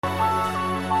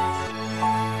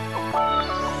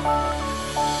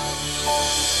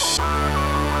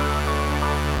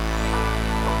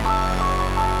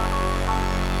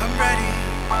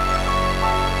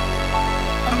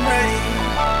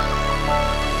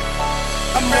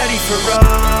I'm ready for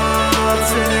all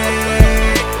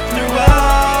today. Through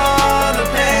all the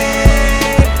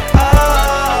pain,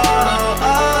 all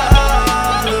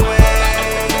the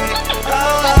way,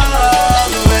 all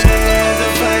the way. The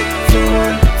fight for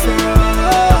one, for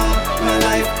all. My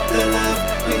life, the love,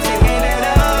 we taking it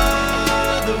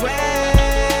all the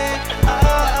way,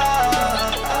 all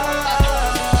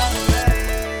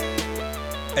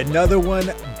the way. Another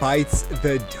one bites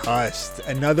the dust.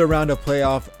 Another round of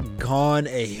playoff gone.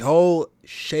 A whole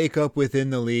shakeup within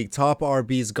the league. Top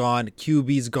RB's gone.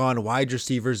 QB's gone. Wide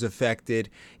receivers affected.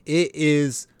 It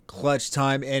is clutch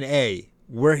time. And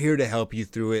we're here to help you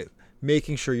through it,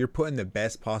 making sure you're putting the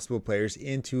best possible players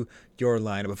into your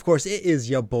lineup. Of course, it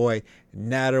is your boy,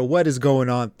 Natter. What is going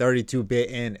on, 32-bit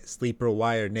and Sleeper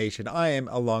Wire Nation? I am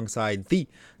alongside the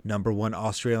 #1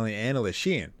 Australian analyst,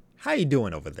 Sheehan. How you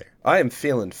doing over there? I am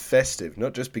feeling festive,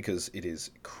 not just because it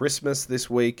is Christmas this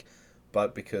week,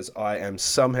 but because I am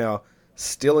somehow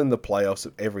still in the playoffs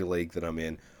of every league that I'm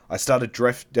in. I started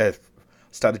Jeff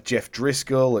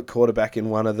Driscoll at quarterback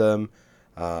in one of them,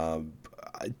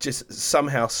 just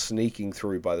somehow sneaking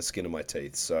through by the skin of my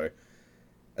teeth. So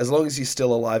as long as you're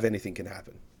still alive, anything can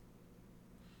happen.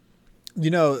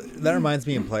 You know, that reminds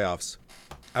me in playoffs.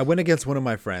 I went against one of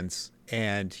my friends,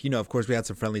 and, you know, of course, we had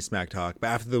some friendly smack talk. But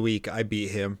after the week, I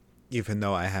beat him, even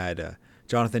though I had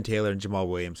Jonathan Taylor and Jamal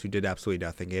Williams, who did absolutely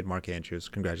nothing. He had Mark Andrews.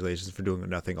 Congratulations for doing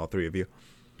nothing, all three of you.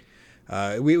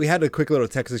 We had a quick little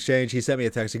text exchange. He sent me a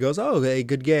text. He goes, "Oh, hey,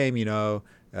 good game, you know,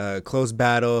 close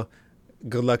battle.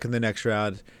 Good luck in the next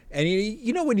round." And,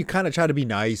 you know, when you kind of try to be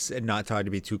nice and not try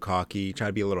to be too cocky, try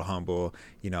to be a little humble,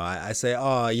 you know, I say,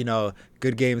 "Oh, you know,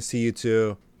 good games to you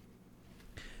too.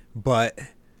 But,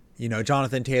 you know,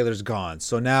 Jonathan Taylor's gone.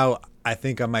 So now I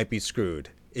think I might be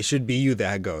screwed. It should be you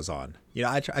that goes on." You know,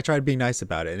 I tried to be nice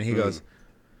about it. And he goes,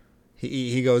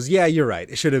 he goes, "Yeah, you're right.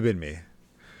 It should have been me."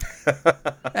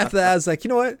 After that, I was like, you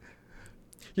know what?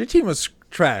 Your team was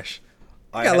trash.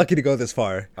 I got lucky to go this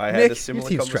far. I had Nick, a similar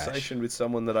conversation with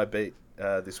someone that I beat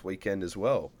this weekend as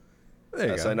well. There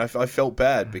you go. So, and I felt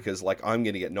bad because, like, I'm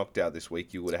going to get knocked out this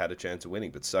week. You would have had a chance of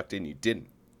winning, but sucked in. You didn't.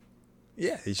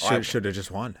 Yeah, you should have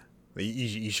just won.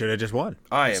 You should have just won.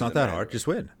 It's not that hard. Just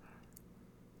win.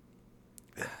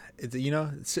 You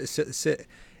know,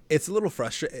 it's a little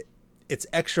frustrating. It's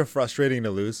extra frustrating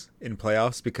to lose in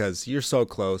playoffs because you're so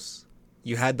close.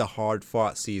 You had the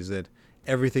hard-fought season.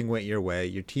 Everything went your way.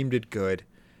 Your team did good.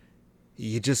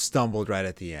 You just stumbled right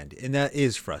at the end, and that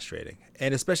is frustrating.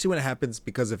 And especially when it happens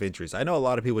because of injuries. I know a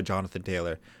lot of people with Jonathan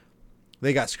Taylor,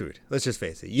 they got screwed. Let's just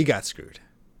face it. You got screwed.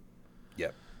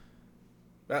 Yep.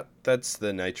 That's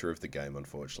the nature of the game,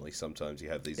 unfortunately. Sometimes you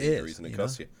have these injuries and it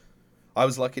costs you. I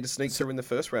was lucky to sneak through in the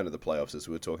first round of the playoffs, as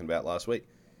we were talking about last week.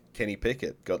 Kenny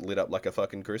Pickett got lit up like a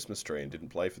fucking Christmas tree and didn't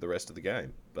play for the rest of the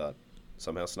game, but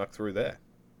somehow snuck through there.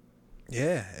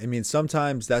 Yeah, I mean,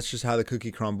 sometimes that's just how the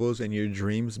cookie crumbles and your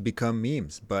dreams become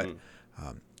memes. But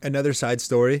another side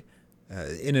story,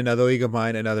 in another league of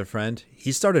mine, another friend,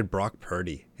 he started Brock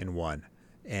Purdy and won.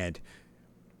 And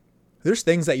there's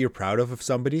things that you're proud of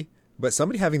somebody, but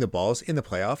somebody having the balls in the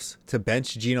playoffs to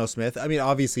bench Geno Smith, I mean,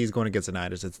 obviously he's going against the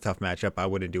Niners. It's a tough matchup. I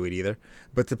wouldn't do it either.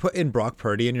 But to put in Brock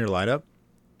Purdy in your lineup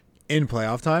in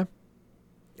playoff time,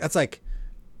 that's like,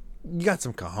 you got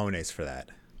some cojones for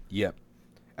that. Yep.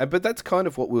 But that's kind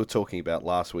of what we were talking about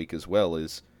last week as well,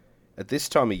 is at this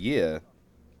time of year,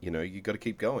 you know, you got to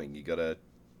keep going. You got to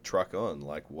truck on.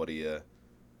 Like, what do you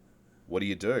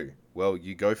do? Well,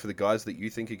 you go for the guys that you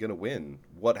think are going to win.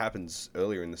 What happens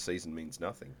earlier in the season means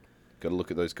nothing. Got to look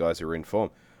at those guys who are in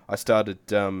form. I started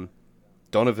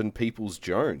Donovan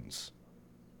Peoples-Jones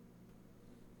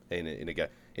in a game.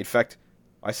 In fact,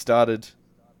 I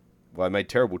made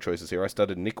terrible choices here. I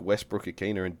started Nick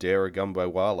Westbrook-Akina and Dara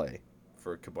Gumbo-Wale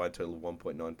for a combined total of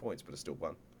 1.9 points, but I still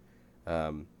won.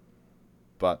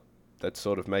 But that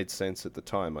sort of made sense at the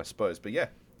time, I suppose. But yeah,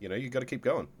 you know, you got to keep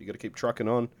going. You got to keep trucking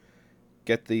on.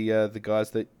 Get the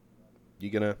guys that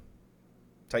you're gonna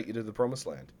take you to the promised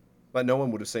land. Like, no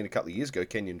one would have seen a couple of years ago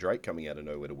Kenyon Drake coming out of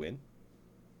nowhere to win.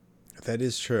 That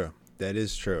is true. That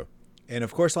is true. And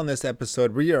of course, on this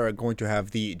episode, we are going to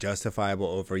have the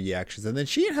justifiable overreactions, and then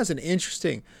Sheehan has an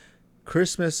interesting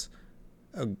Christmas,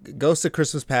 ghost of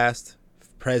Christmas past,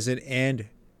 present, and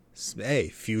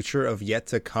future of yet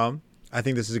to come. I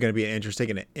think this is going to be an interesting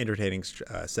and entertaining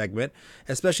segment,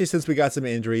 especially since we got some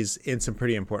injuries in some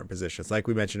pretty important positions. Like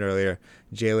we mentioned earlier,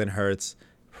 Jalen Hurts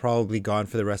probably gone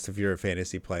for the rest of your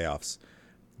fantasy playoffs.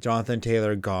 Jonathan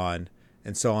Taylor gone,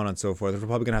 and so on and so forth. We're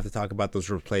probably going to have to talk about those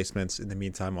replacements in the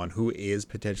meantime on who is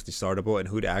potentially startable and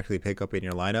who to actually pick up in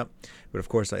your lineup. But of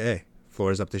course,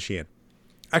 floor is up to Sheehan.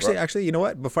 Actually, you know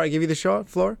what? Before I give you the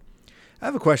floor, I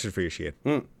have a question for you, Sheehan.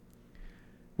 Mm.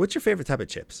 What's your favorite type of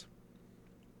chips?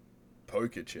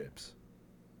 Poker chips.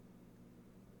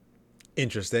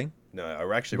 Interesting. No,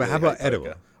 I actually But really how about hate poker.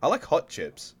 edible? I like hot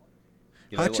chips.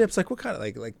 You know, Hot chips, like what kind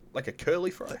of like a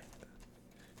curly fry.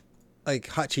 like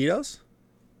hot Cheetos?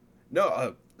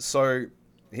 No, so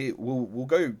here we'll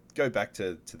go back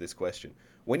to this question.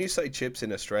 When you say chips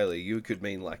in Australia, you could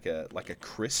mean like a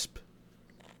crisp,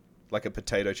 like a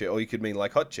potato chip, or you could mean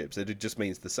like hot chips. It just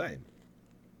means the same.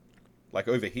 Like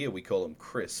over here, we call them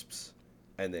crisps,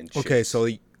 and then chips. Okay, so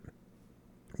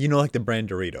you know, like the brand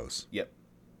Doritos, Yep,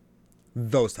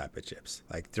 those type of chips,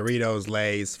 like Doritos,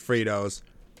 Lay's, Fritos,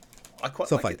 I quite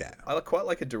stuff like like that. I quite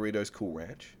like a Doritos Cool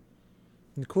Ranch.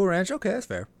 Cool Ranch. Okay, that's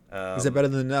fair. Is it better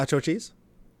than the nacho cheese?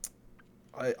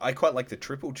 I quite like the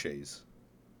triple cheese.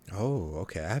 Oh,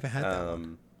 okay. I haven't had that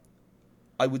one.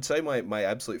 I would say my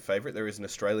absolute favorite. There is an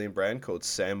Australian brand called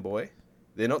Samboy.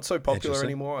 They're not so popular Interesting.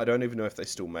 anymore. I don't even know if they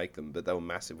still make them, but they were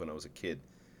massive when I was a kid.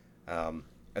 And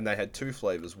they had two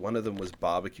flavors. One of them was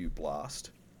Barbecue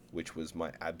Blast, which was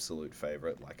my absolute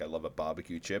favorite. Like, I love a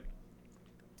barbecue chip.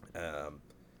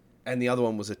 And the other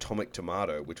one was Atomic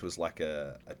Tomato, which was like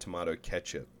a tomato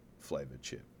ketchup flavored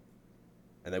chip.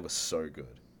 And they were so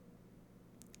good.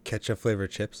 Ketchup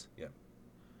flavored chips. Yeah.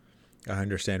 I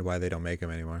understand why they don't make them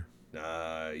anymore.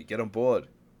 Nah, you get on board.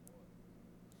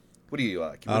 What do you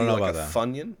like? I don't know like about a that.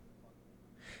 Funyun?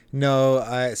 No,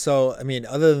 I mean,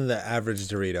 other than the average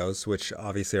Doritos, which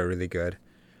obviously are really good,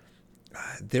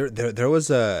 there was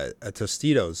a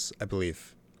Tostitos, I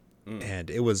believe, and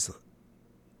it was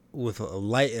with a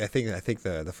light. I think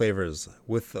the flavor is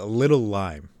with a little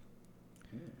lime,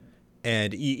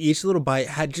 and each little bite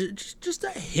had just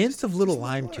a hint of little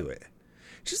lime to it,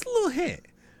 just a little hint.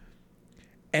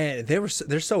 And they're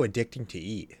so addicting to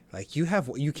eat. Like you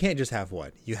can't just have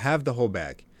one. You have the whole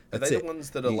bag. Are That's they it. the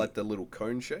ones that are like the little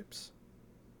cone shapes?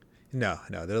 No,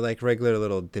 they're like regular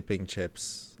little dipping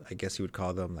chips. I guess you would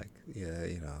call them, like,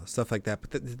 yeah, stuff like that.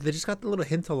 But they just got the little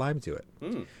hint of lime to it,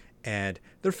 and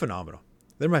they're phenomenal.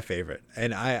 They're my favorite.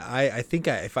 And I think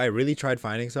if I really tried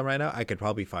finding some right now, I could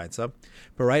probably find some.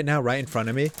 But right now, right in front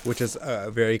of me, which is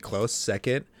a very close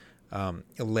second,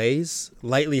 Lay's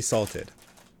lightly salted.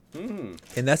 And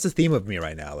that's the theme of me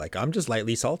right now. Like, I'm just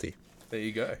lightly salty. There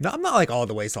you go. No, I'm not like all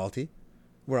the way salty,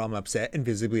 where I'm upset and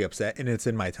visibly upset, and it's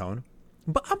in my tone.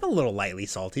 But I'm a little lightly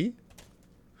salty.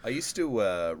 I used to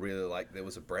really like, there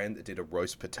was a brand that did a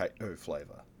roast potato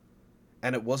flavor.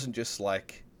 And it wasn't just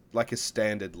like a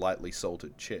standard lightly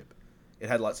salted chip. It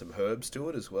had like some herbs to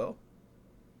it as well.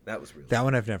 That was really That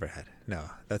one I've never had. No,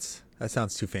 that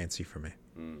sounds too fancy for me.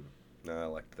 No, I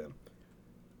liked them.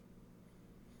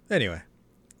 Anyway,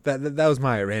 that was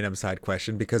my random side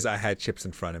question because I had chips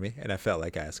in front of me and I felt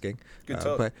like asking. Good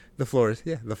talk. But the floor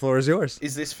is yours.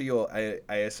 Is this for your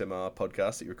ASMR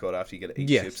podcast that you record after you get to eat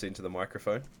Yes. chips into the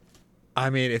microphone? I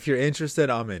mean, if you're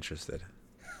interested, I'm interested.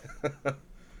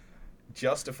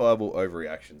 Justifiable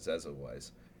overreactions, as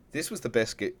always. This was the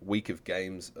best week of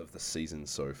games of the season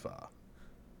so far.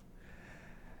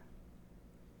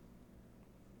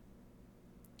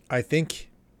 I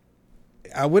think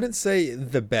I wouldn't say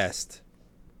the best.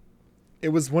 It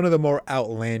was one of the more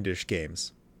outlandish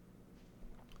games.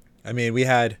 I mean, we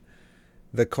had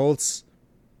the Colts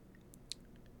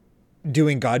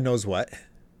doing God knows what.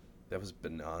 That was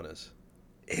bananas.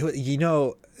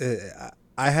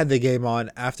 I had the game on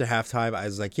after halftime. I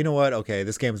was like, you know what? Okay,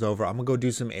 this game's over. I'm gonna go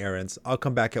do some errands. I'll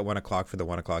come back at 1:00 for the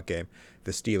 1:00 game,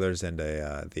 the Steelers and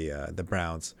the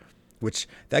Browns, which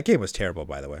that game was terrible,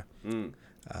 by the way.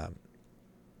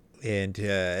 And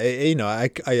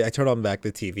I turned on back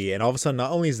the TV, and all of a sudden,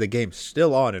 not only is the game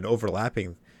still on and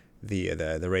overlapping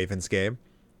the Ravens game,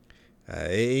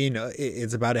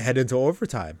 it's about to head into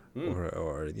overtime,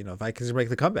 or Vikings can make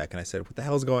the comeback. And I said, what the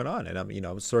hell is going on? And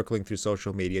I'm circling through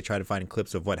social media trying to find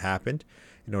clips of what happened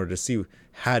in order to see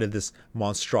how did this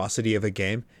monstrosity of a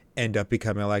game end up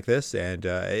becoming like this, and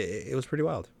it was pretty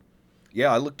wild.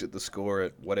 Yeah, I looked at the score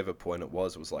at whatever point it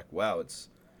was like, wow, it's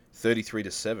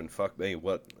 33-7. Fuck me,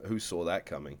 who saw that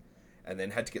coming? And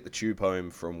then had to get the tube home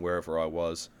from wherever I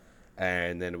was,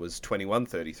 and then it was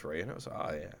 21-33, and I was like,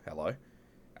 oh yeah, hello.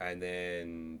 And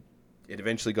then it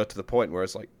eventually got to the point where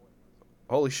it's like,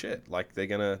 holy shit, like they're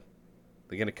gonna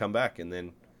come back, and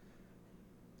then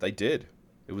they did.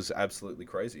 It was absolutely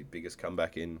crazy, biggest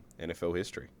comeback in NFL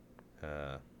history.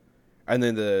 And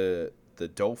then the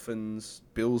Dolphins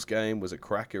Bills game was a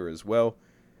cracker as well.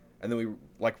 And then we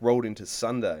rolled into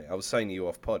Sunday. I was saying to you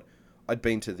off pod, I'd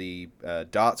been to the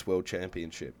Darts World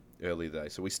Championship earlier today,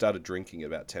 so we started drinking at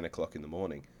about 10 o'clock in the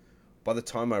morning. By the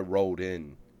time I rolled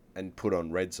in and put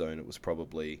on Red Zone, it was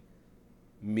probably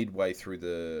midway through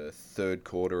the third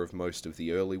quarter of most of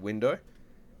the early window.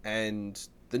 And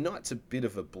the night's a bit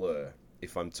of a blur,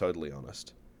 if I'm totally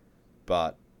honest.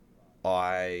 But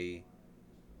I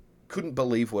couldn't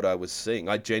believe what I was seeing.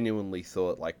 I genuinely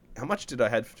thought, like, how much did I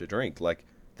have to drink? Like,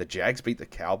 the Jags beat the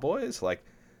Cowboys? Like,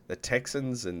 the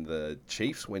Texans and the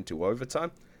Chiefs went to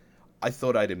overtime? I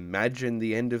thought I'd imagine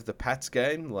the end of the Pats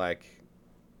game. Like,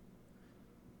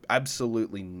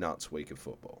 absolutely nuts week of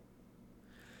football.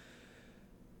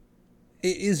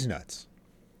 It is nuts.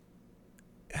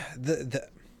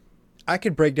 I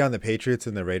could break down the Patriots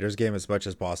and the Raiders game as much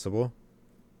as possible.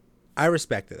 I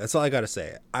respect it. That's all I got to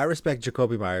say. I respect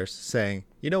Jacoby Myers saying,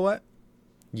 you know what?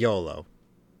 YOLO.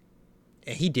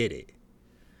 And he did it.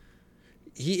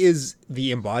 He is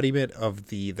the embodiment of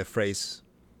the phrase,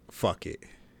 fuck it.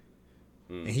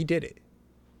 And he did it.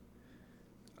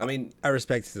 I mean, I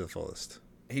respect it to the fullest.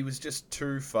 he was just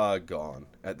too far gone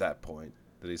at that point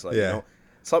that he's like, Yeah. you know,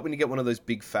 it's like when you get one of those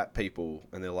big fat people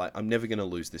and they're like, I'm never going to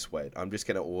lose this weight. I'm just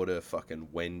going to order fucking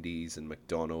Wendy's and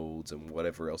McDonald's and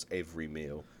whatever else every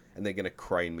meal. And they're going to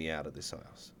crane me out of this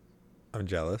house. I'm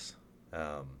jealous.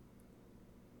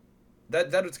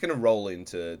 That's going to roll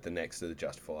into the next of the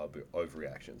justifiable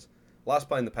overreactions. Last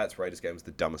play in the Pats Raiders game was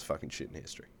the dumbest fucking shit in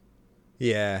history.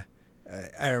 Yeah.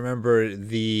 I remember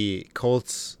the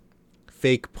Colts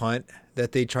fake punt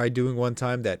that they tried doing one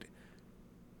time that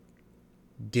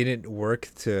didn't work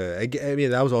I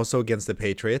mean, that was also against the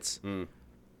Patriots.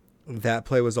 That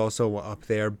play was also up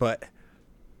there, but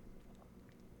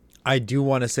I do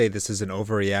want to say this is an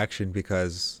overreaction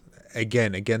because,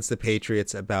 again, against the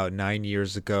Patriots about 9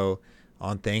 years ago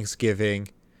on Thanksgiving,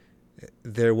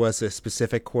 there was a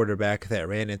specific quarterback that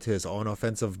ran into his own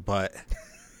offensive butt,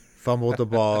 fumbled the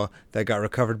ball that got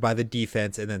recovered by the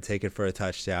defense and then taken for a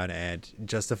touchdown, and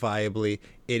justifiably,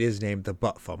 it is named the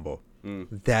butt fumble.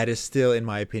 That is still, in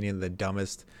my opinion, the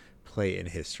dumbest play in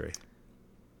history.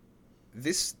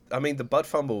 The butt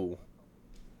fumble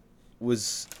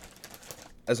was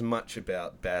as much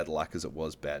about bad luck as it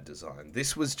was bad design.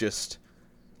 This was just,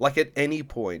 like, at any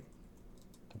point,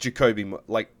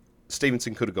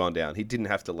 Stevenson could have gone down. He didn't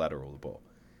have to lateral the ball.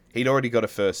 He'd already got a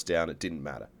first down. It didn't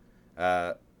matter.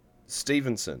 Myers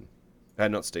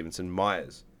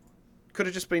could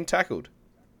have just been tackled.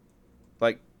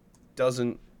 Like,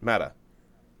 doesn't matter.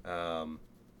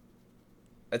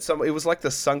 It was like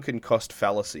the sunken cost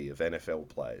fallacy of NFL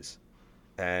plays.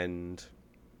 And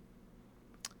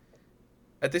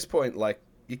at this point, like,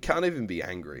 you can't even be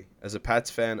angry. As a Pats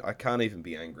fan, I can't even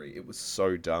be angry. It was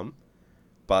so dumb.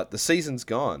 But the season's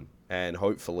gone, and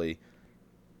hopefully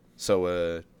so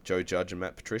are Joe Judge and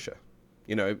Matt Patricia.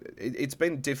 You know, it's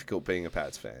been difficult being a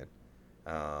Pats fan.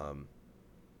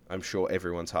 I'm sure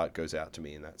everyone's heart goes out to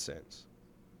me in that sense.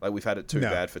 Like, we've had it too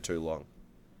bad for too long.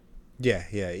 Yeah.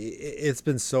 It's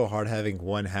been so hard having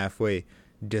one halfway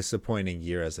disappointing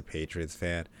year as a Patriots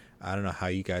fan. I don't know how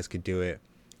you guys could do it.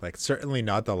 Like, certainly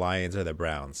not the Lions or the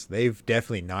Browns. They've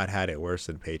definitely not had it worse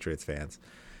than Patriots fans.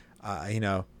 You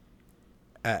know,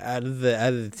 out of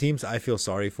the teams I feel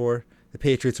sorry for, the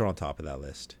Patriots are on top of that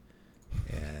list.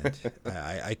 And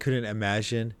I couldn't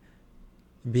imagine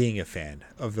being a fan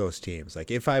of those teams.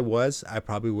 Like, if I was, I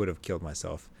probably would have killed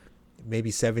myself maybe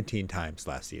 17 times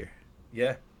last year.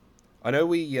 Yeah. I know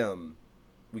we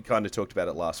kind of talked about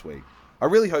it last week. I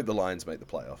really hope the Lions make the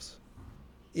playoffs.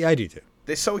 Yeah, I do too.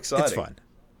 They're so exciting.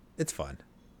 It's fun.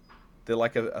 They're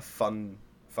like a fun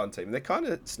team. They're kind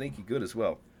of sneaky good as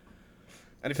well.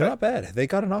 And They're not bad. They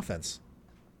got an offense.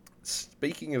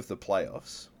 Speaking of the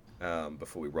playoffs,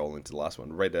 before we roll into the last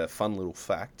one, read a fun little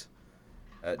fact.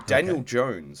 Daniel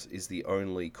Jones is the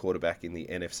only quarterback in the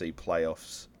NFC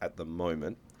playoffs at the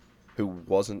moment who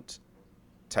wasn't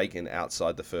taken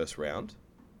outside the first round.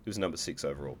 He was number 6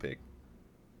 overall pick.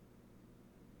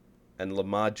 And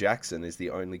Lamar Jackson is the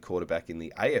only quarterback in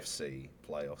the AFC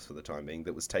playoffs for the time being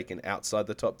that was taken outside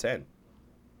the top 10.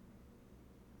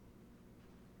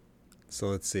 So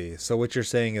let's see. So what you're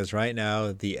saying is right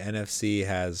now the NFC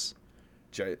has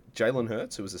Jalen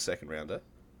Hurts, who was a second rounder.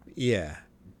 Yeah.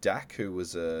 Dak, who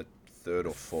was a third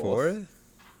or fourth.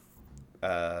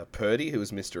 Purdy, who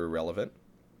was Mr. Irrelevant.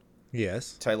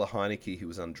 Yes. Taylor Heineke, who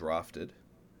was undrafted.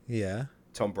 Yeah.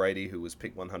 Tom Brady, who was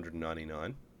pick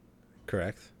 199.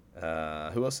 Correct.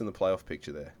 Who else in the playoff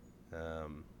picture there?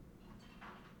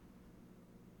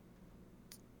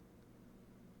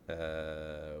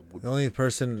 The only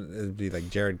person would be like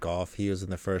Jared Goff. He was in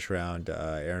the first round.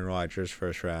 Aaron Rodgers,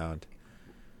 first round.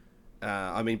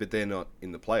 But they're not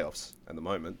in the playoffs at the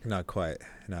moment. Not quite.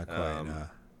 No.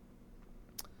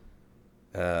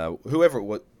 Whoever it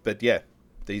was, but yeah,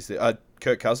 these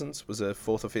Kirk Cousins was a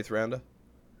 4th or 5th rounder.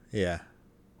 Yeah.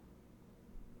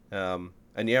 And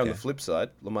yeah, on Yeah. the flip side,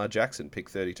 Lamar Jackson, pick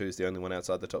 32, is the only one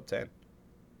outside the top 10.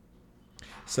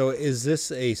 So is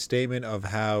this a statement of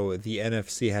how the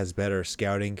NFC has better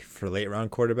scouting for late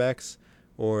round quarterbacks?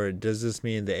 Or does this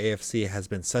mean the AFC has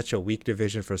been such a weak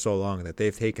division for so long that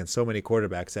they've taken so many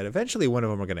quarterbacks that eventually one of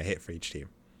them are going to hit for each team?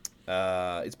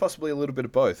 It's possibly a little bit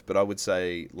of both, but I would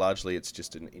say largely it's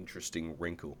just an interesting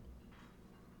wrinkle.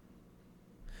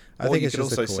 I Or think you it's could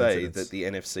just a also say coincidence. that the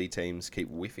NFC teams keep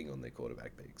whiffing on their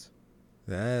quarterback picks.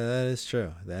 That is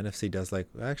true. The NFC does like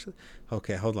actually.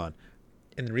 Okay, hold on.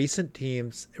 In recent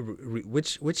teams,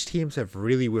 which teams have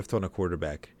really whiffed on a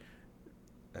quarterback?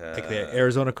 Like the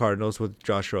Arizona Cardinals with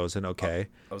Josh Rosen. Okay,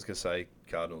 I was going to say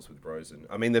Cardinals with Rosen.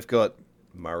 I mean, they've got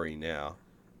Murray now,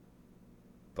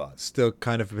 but still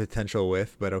kind of a potential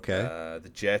whiff, but okay. the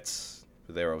Jets,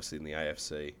 but they're obviously in the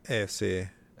AFC. AFC.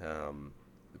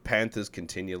 The Panthers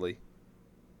continually.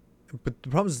 But the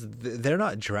problem is they're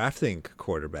not drafting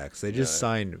quarterbacks. They just No.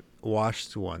 sign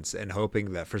washed ones and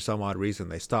hoping that for some odd reason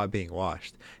they stop being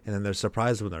washed, and then they're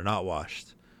surprised when they're not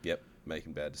washed. Yep,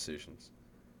 making bad decisions.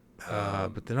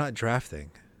 But they're not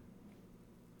drafting.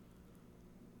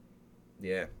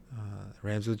 Yeah.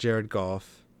 Rams with Jared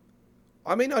Goff.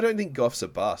 I mean, I don't think Goff's a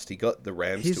bust. He got the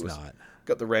Rams He's to not.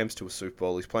 got the Rams to a Super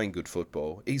Bowl. He's playing good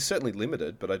football. He's certainly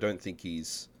limited, but I don't think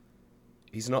he's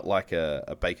not like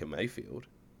a Baker Mayfield.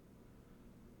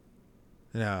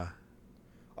 Yeah.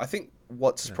 I think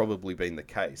what's probably been the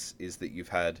case is that you've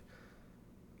had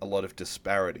a lot of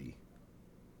disparity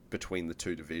between the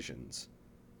two divisions,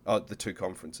 the two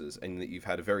conferences, and that you've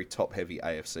had a very top-heavy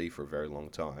AFC for a very long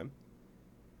time,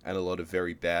 and a lot of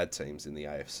very bad teams in the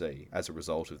AFC as a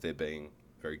result of there being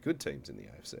very good teams in the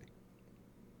AFC.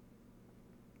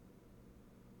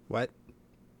 What?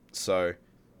 So,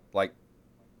 like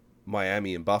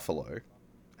Miami and Buffalo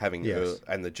having Yes.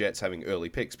 and the Jets having early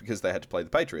picks because they had to play the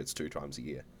Patriots 2 times a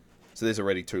year. So there's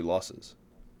already 2 losses.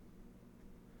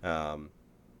 And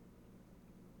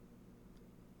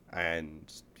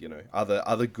you know,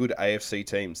 other good AFC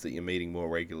teams that you're meeting more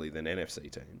regularly than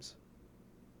NFC teams.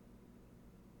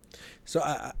 So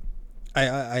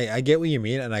I get what you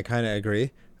mean, and I kind of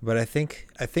agree. But I think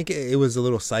it was a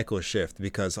little cycle shift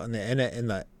because on in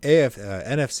the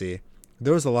NFC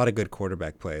there was a lot of good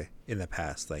quarterback play in the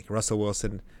past, like Russell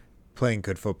Wilson playing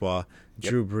good football,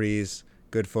 Yep. Drew Brees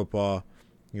good football,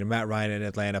 Matt Ryan in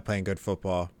Atlanta playing good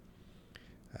football.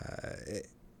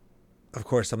 Of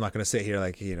course, I'm not going to sit here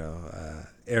like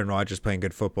Aaron Rodgers playing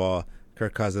good football,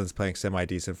 Kirk Cousins playing semi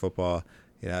decent football.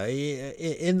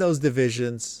 In those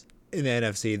divisions in the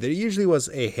NFC, there usually was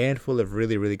a handful of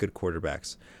really, really good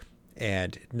quarterbacks.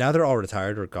 And now they're all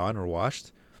retired or gone or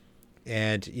washed.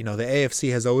 And, the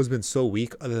AFC has always been so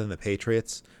weak other than the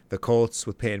Patriots, the Colts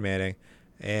with Peyton Manning,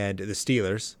 and the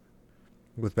Steelers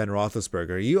with Ben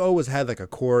Roethlisberger. You always had like a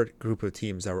core group of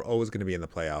teams that were always going to be in the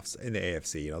playoffs in the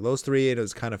AFC. Those three, it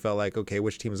was kind of felt like, okay,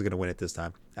 which team is going to win it this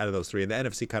time out of those three? And the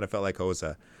NFC kind of felt like it was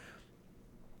kind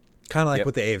of like Yep.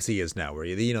 what the AFC is now, where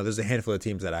there's a handful of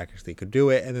teams that actually could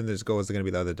do it, and then there's going to be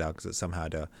the other dogs that somehow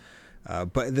do.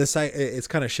 But it's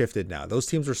kind of shifted now. Those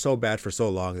teams were so bad for so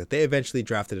long that they eventually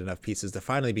drafted enough pieces to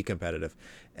finally be competitive,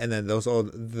 and then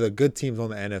the good teams on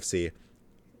the NFC,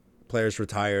 players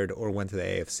retired or went to the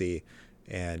AFC,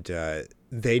 and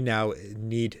they now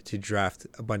need to draft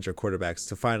a bunch of quarterbacks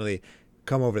to finally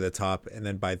come over the top, and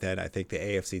then by then I think the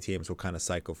AFC teams will kind of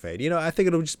cycle fade. I think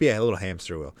it'll just be a little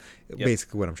hamster wheel. Yep.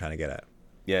 Basically what I'm trying to get at.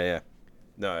 Yeah.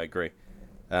 No, I agree.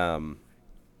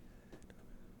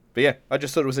 But yeah, I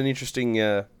just thought it was an interesting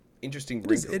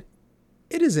wrinkle.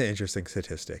 It is an interesting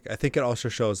statistic. I think it also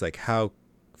shows like how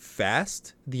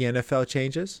fast the NFL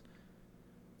changes,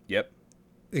 Yep.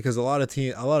 because a lot of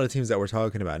teams that we're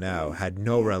talking about now had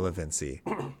no relevancy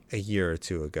a year or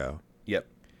two ago. Yep.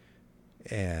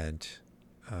 And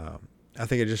I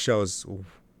think it just shows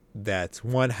that,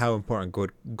 one, how important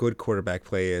good quarterback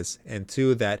play is, and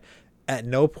two, that at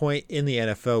no point in the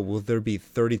NFL will there be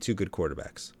 32 good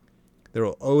quarterbacks. There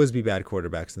will always be bad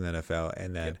quarterbacks in the NFL,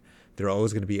 and then there are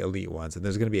always going to be elite ones, and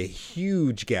there's going to be a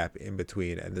huge gap in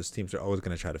between, and those teams are always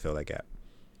going to try to fill that gap.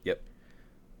 Yep.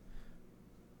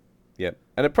 Yep.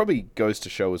 And it probably goes to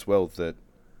show as well that,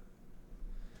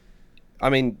 I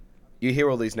mean, you hear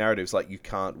all these narratives like you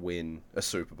can't win a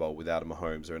Super Bowl without a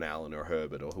Mahomes or an Allen or a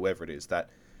Herbert or whoever it is, that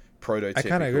kinda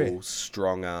agree. prototypical,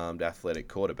 strong-armed, athletic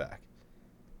quarterback.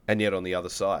 And yet on the other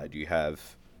side, you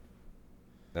have,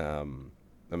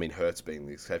 Hurts being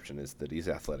the exception, is that he's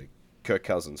athletic. Kirk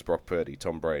Cousins, Brock Purdy,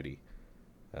 Tom Brady.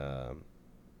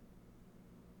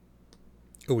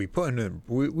 We putting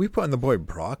the boy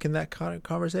Brock in that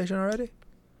conversation already?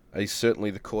 He's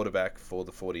certainly the quarterback for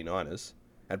the 49ers.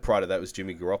 And prior to that was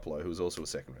Jimmy Garoppolo, who was also a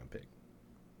second-round pick.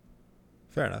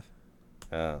 Fair enough.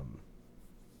 I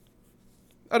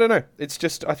don't know.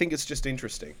 I think it's just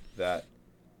interesting that,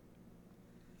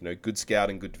 good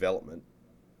scouting, good development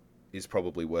is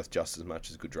probably worth just as much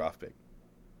as a good draft pick.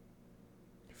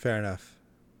 Fair enough.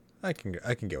 I can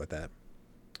get with that.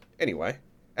 Anyway,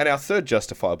 and our third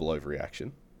justifiable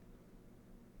overreaction,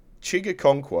 Chiga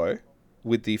Okonkwo,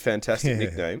 with the fantastic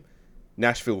nickname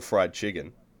Nashville Fried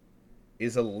Chicken,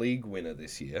 is a league winner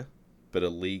this year, but a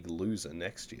league loser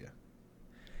next year.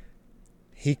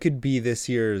 He could be this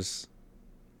year's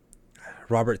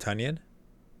Robert Tonyan.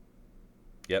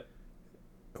 Yep.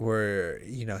 Where,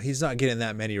 he's not getting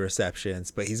that many receptions,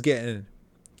 but he's getting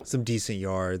some decent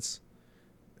yards,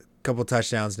 a couple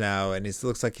touchdowns now, and it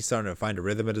looks like he's starting to find a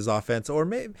rhythm in his offense. Or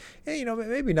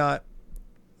maybe not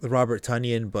the Robert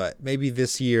Tonyan, but maybe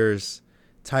this year's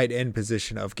tight end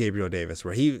position of Gabriel Davis,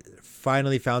 where he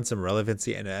finally found some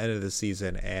relevancy at the end of the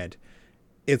season, and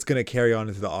it's going to carry on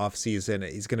into the off season.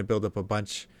 He's going to build up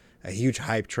a huge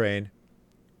hype train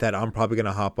that I'm probably going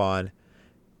to hop on.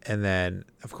 And then,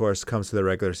 of course, comes to the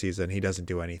regular season, he doesn't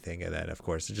do anything. And then, of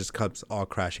course, it just comes all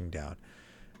crashing down.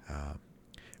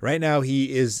 Right now,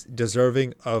 he is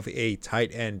deserving of a tight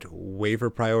end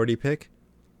waiver priority pick.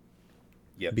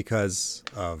 Yep. Because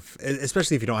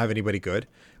especially if you don't have anybody good,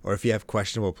 or if you have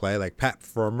questionable play, like Pat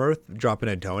Freiermuth dropping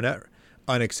a donut,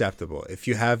 unacceptable. If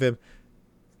you have him,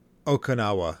 Sir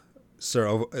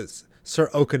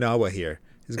Okinawa here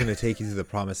is going to take you to the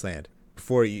promised land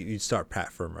before you start Pat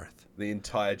Freiermuth. The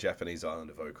entire Japanese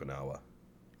island of Okinawa.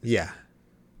 Yeah.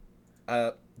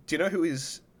 Do you know who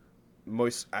his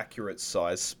most accurate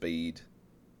size speed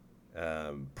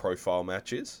profile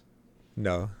match is?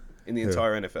 No. In the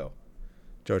entire NFL?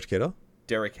 George Kittle?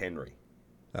 Derrick Henry.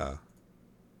 Oh.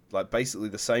 Like, basically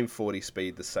the same 40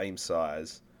 speed, the same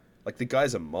size. Like, the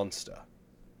guy's a monster.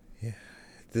 Yeah.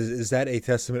 Is that a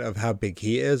testament of how big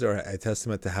he is, or a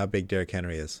testament to how big Derrick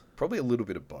Henry is? Probably a little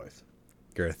bit of both.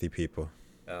 Girthy people.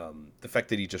 The fact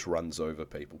that he just runs over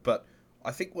people. But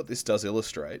I think what this does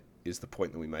illustrate is the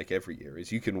point that we make every year,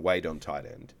 is you can wait on tight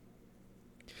end.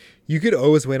 You could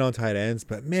always wait on tight ends,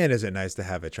 but man, is it nice to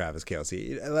have a Travis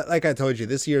Kelce. Like I told you,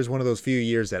 this year is one of those few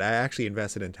years that I actually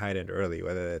invested in tight end early,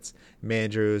 whether it's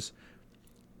Mandrews,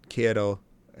 Kittle,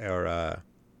 or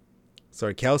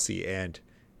Kelce. And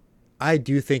I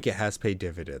do think it has paid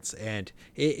dividends, and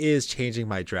it is changing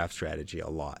my draft strategy a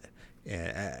lot.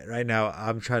 And right now,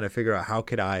 I'm trying to figure out how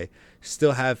could I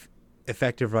still have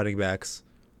effective running backs,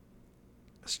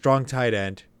 strong tight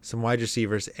end, some wide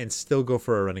receivers, and still go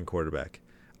for a running quarterback.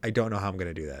 I don't know how I'm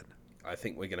going to do that. I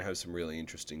think we're going to have some really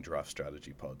interesting draft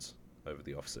strategy pods over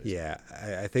the offseason. Yeah,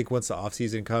 I think once the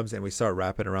offseason comes and we start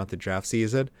wrapping around the draft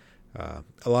season, a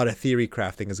lot of theory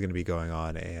crafting is going to be going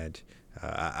on, and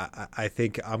I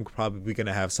think I'm probably going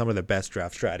to have some of the best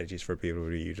draft strategies for people to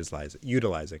be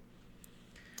utilizing.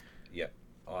 Yeah,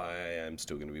 I am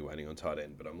still going to be waiting on tight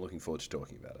end, but I'm looking forward to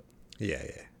talking about it.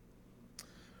 Yeah.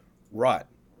 Right.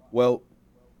 Well,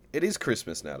 it is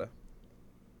Christmas, Nada.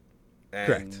 And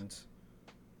Correct.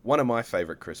 One of my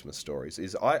favourite Christmas stories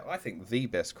is, I think, the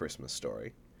best Christmas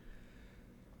story,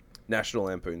 National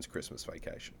Lampoon's Christmas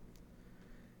Vacation.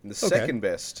 And the second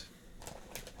best...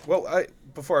 Well,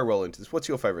 before I roll into this, what's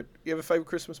your favourite? You have a favourite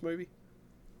Christmas movie?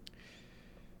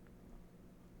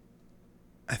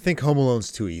 I think Home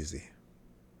Alone's too easy.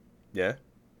 Yeah?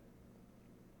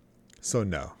 So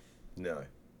no. No.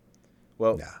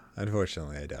 Well... No,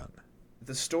 unfortunately I don't.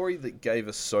 The story that gave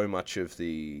us so much of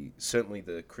certainly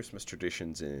the Christmas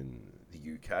traditions in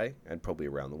the UK and probably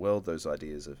around the world, those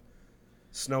ideas of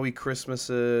snowy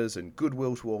Christmases and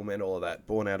goodwill to all men, all of that,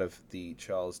 born out of the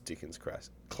Charles Dickens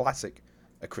classic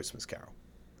A Christmas Carol.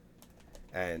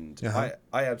 And I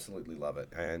absolutely love it.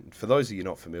 And for those of you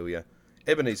not familiar,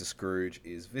 Ebenezer Scrooge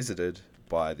is visited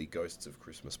by the ghosts of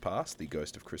Christmas past, the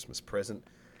ghost of Christmas present,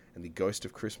 and the ghost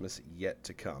of Christmas yet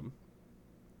to come.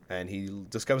 And he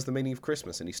discovers the meaning of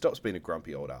Christmas, and he stops being a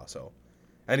grumpy old arsehole,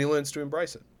 and he learns to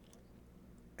embrace it.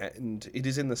 And it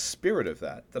is in the spirit of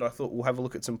that I thought we'll have a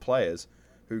look at some players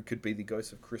who could be the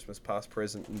ghosts of Christmas past,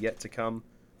 present, and yet to come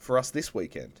for us this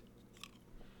weekend.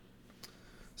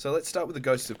 So let's start with the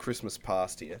ghosts of Christmas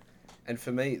past here. And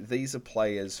for me, these are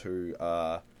players who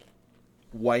are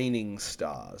waning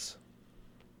stars.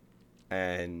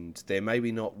 And they're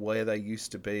maybe not where they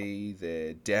used to be.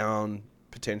 They're down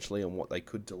potentially on what they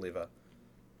could deliver.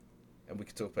 And we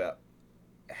could talk about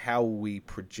how we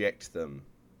project them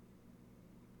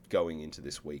going into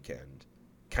this weekend.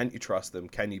 Can you trust them?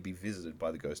 Can you be visited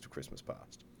by the ghost of Christmas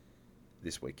past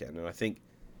this weekend? And I think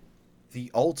the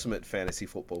ultimate fantasy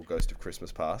football ghost of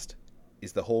Christmas past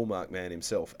is the hallmark man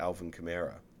himself, Alvin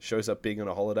Kamara. Shows up big on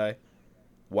a holiday,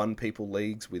 won people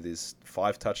leagues with his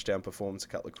 5 touchdown performance a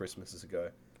couple of Christmases ago.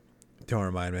 Don't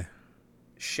remind me.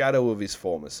 Shadow of his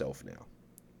former self now.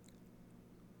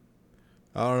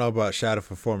 I don't know about shadow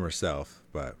for former self,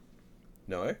 but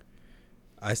No?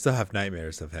 I still have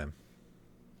nightmares of him.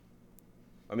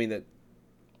 I mean,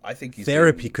 I think he's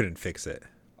Therapy couldn't fix it.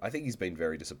 I think he's been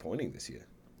very disappointing this year.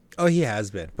 Oh, he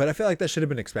has been, but I feel like that should have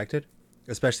been expected,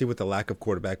 especially with the lack of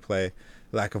quarterback play,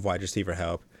 lack of wide receiver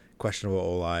help, questionable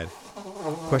O-line,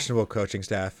 questionable coaching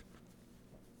staff.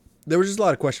 There were just a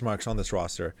lot of question marks on this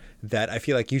roster that I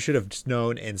feel like you should have just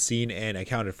known and seen and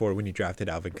accounted for when you drafted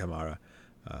Alvin Kamara.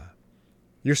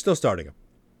 You're still starting him,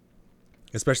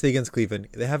 especially against Cleveland.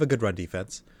 They have a good run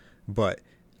defense, but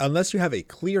unless you have a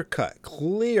clear cut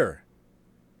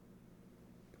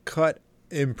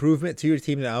improvement to your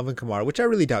team than Alvin Kamara, which I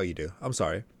really doubt you do. I'm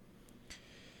sorry.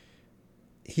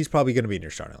 He's probably going to be in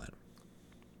your starting line.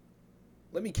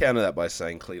 Let me counter that by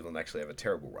saying Cleveland actually have a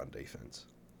terrible run defense.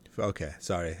 Okay,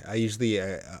 sorry. I usually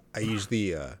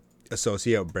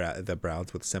associate the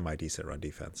Browns with semi-decent run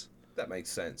defense. That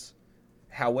makes sense.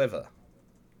 However,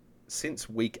 since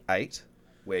week 8,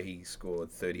 where he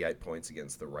scored 38 points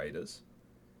against the Raiders,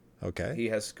 Okay. he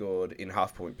has scored in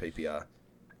half-point PPR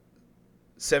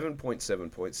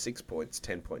 7.7 points, 6 points,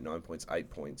 10.9 points, 8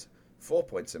 points,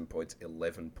 4.7 points,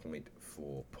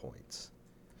 11.4 points.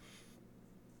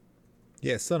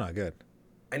 Yeah, it's still not good.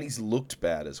 And he's looked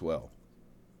bad as well.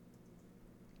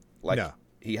 Like, No.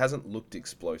 he hasn't looked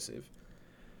explosive.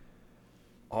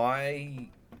 I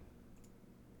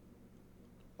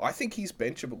think he's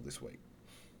benchable this week.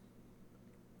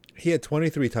 He had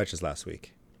 23 touches last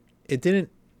week. It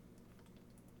didn't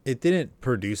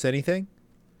produce anything,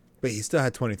 but he still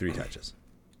had 23 touches.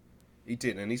 He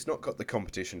did, and he's not got the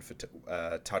competition for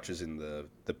touches in the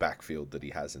backfield that he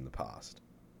has in the past.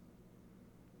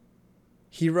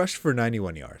 He rushed for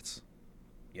 91 yards.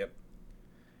 Yep.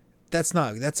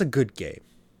 That's a good game.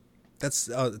 That's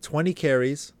 20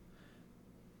 carries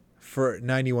for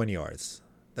 91 yards.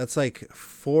 That's like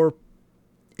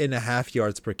 4.5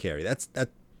 yards per carry. That.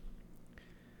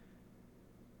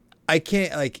 I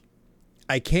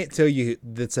can't tell you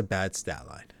that's a bad stat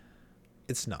line.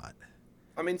 It's not.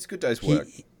 I mean, it's a good day's work.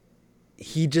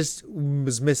 He just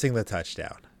was missing the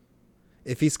touchdown.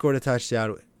 If he scored a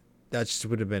touchdown, that just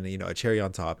would have been, a cherry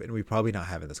on top, and we're probably not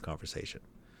having this conversation.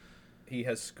 He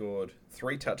has scored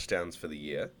 3 touchdowns for the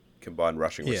year, combined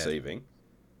rushing, receiving.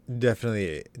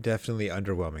 Definitely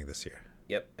underwhelming this year.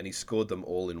 Yep, and he scored them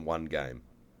all in one game.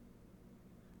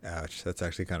 Ouch, that's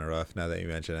actually kind of rough now that you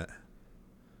mention it.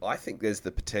 I think there's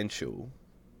the potential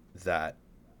that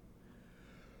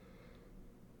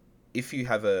if you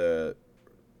have a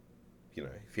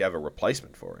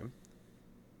replacement for him,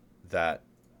 that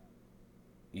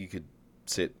you could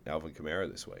sit Alvin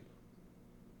Kamara this week.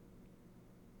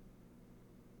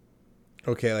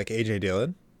 Okay, like AJ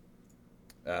Dillon.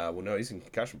 Well, no, he's in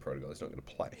concussion protocol. He's not going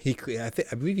to play. I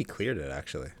believe he cleared it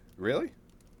actually. Really?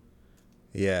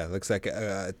 Yeah, looks like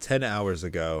 10 hours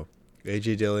ago,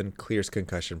 AJ Dillon clears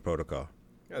concussion protocol.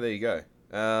 Oh, there you go.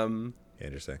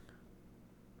 Interesting.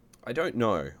 I don't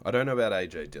know. I don't know about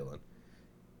AJ Dillon.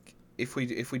 If we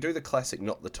do the classic,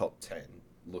 not the top 10,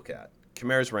 look at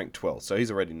Kamara's ranked 12, so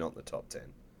he's already not in the top 10.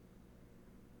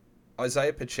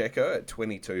 Isaiah Pacheco at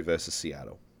 22 versus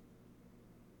Seattle.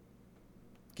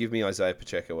 Give me Isaiah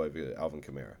Pacheco over Alvin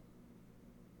Kamara.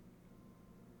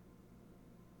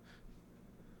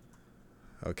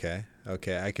 Okay,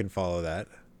 I can follow that.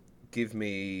 Give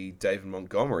me David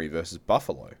Montgomery versus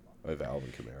Buffalo over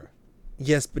Alvin Kamara.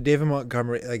 Yes, but David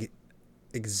Montgomery, like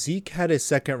Zeke had a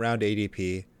second round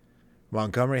ADP.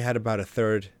 Montgomery had about a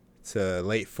third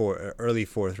to early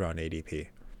fourth round ADP.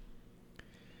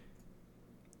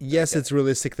 Yes, it's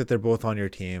realistic that they're both on your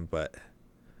team, but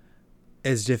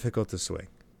it's difficult to swing.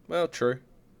 Well, true.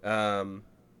 All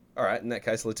right, in that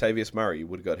case, Latavius Murray, you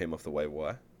would have got him off the waiver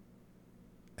wire.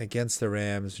 Against the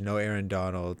Rams, no Aaron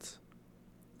Donald.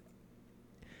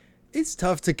 It's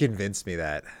tough to convince me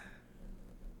that.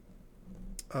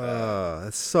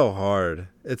 It's so hard.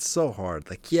 It's so hard.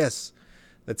 Like, yes,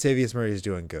 Latavius Murray is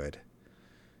doing good.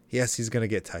 Yes, he's going to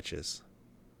get touches.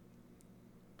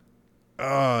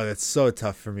 Oh, that's so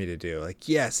tough for me to do. Like,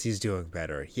 yes, he's doing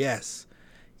better. Yes.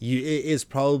 It is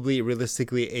probably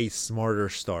realistically a smarter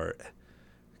start.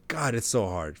 God, it's so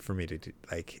hard for me to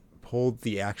pull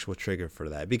the actual trigger for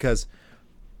that, because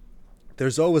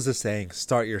there's always a saying,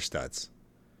 start your studs.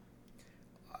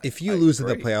 If you lose in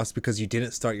the playoffs because you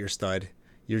didn't start your stud,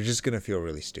 you're just going to feel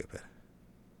really stupid.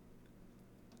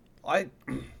 I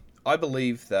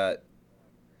believe that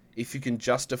if you can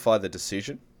justify the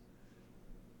decision,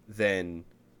 then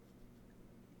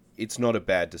it's not a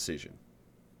bad decision.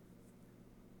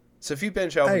 So if you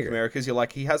bench I Alvin agree. Kamara because you're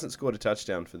like, he hasn't scored a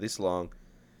touchdown for this long,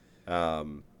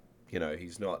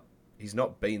 he's not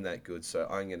been that good, so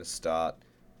I'm going to start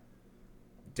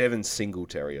Devin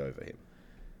Singletary over him.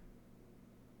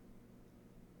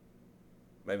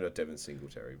 Maybe not Devin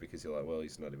Singletary because you're like, well,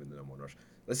 he's not even the number one rush.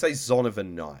 Let's say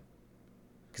Zonovan Knight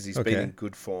because he's been Okay. in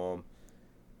good form.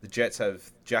 The Jets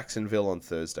have Jacksonville on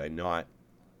Thursday night,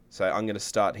 so I'm going to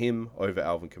start him over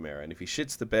Alvin Kamara. And if he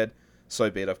shits the bed, so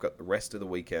be it. I've got the rest of the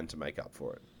weekend to make up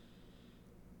for it.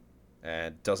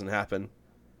 And it doesn't happen.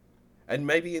 And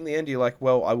maybe in the end you're like,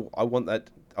 well, I want that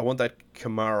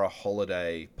Kamara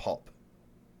holiday pop.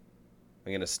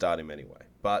 I'm going to start him anyway.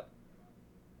 But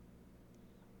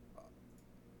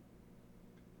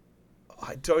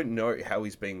I don't know how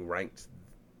he's being ranked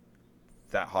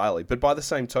that highly. But by the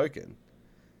same token,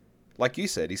 like you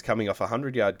said, he's coming off a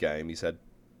 100-yard game. He's had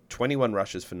 21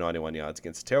 rushes for 91 yards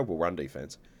against a terrible run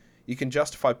defense. You can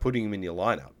justify putting him in your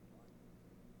lineup.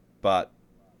 But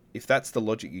if that's the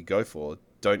logic you go for,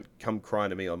 don't come crying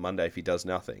to me on Monday if he does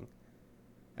nothing.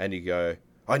 And you go,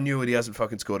 I knew it, he hasn't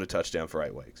fucking scored a touchdown for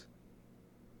 8 weeks.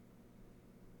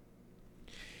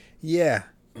 Yeah,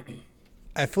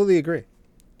 I fully agree.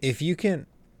 If you can,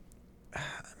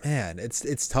 man,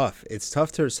 it's tough. It's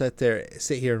tough to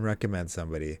sit here and recommend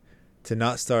somebody to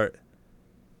not start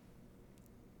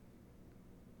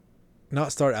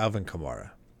Alvin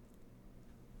Kamara,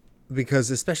 because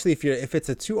especially if it's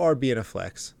a 2 RB and a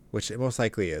flex, which it most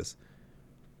likely is.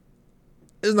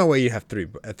 There's no way you have three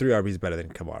RBs better than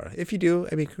Kamara. If you do,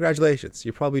 I mean, congratulations.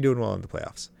 You're probably doing well in the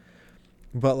playoffs.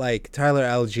 But like Tyler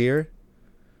Algier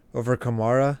over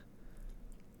Kamara,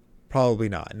 probably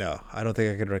not. No, I don't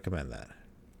think I could recommend that.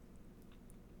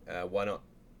 Why not?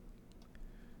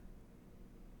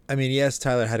 I mean, yes,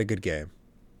 Tyler had a good game.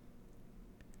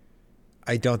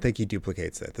 I don't think he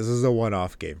duplicates it. This is a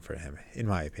one-off game for him, in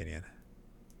my opinion.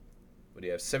 What do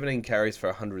you have? 17 carries for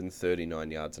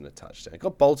 139 yards and a touchdown.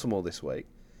 Got Baltimore this week.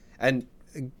 And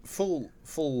full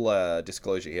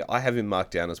disclosure here, I have him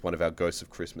marked down as one of our ghosts of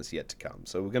Christmas yet to come.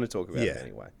 So we're going to talk about it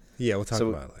anyway. Yeah, we'll talk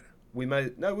about it later. We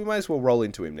may as well roll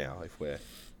into him now if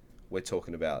we're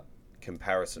talking about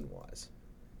comparison-wise.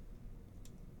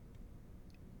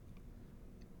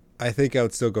 I think I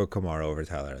would still go Kamara over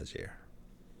Tyler Algier.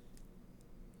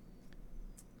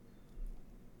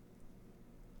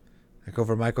 Like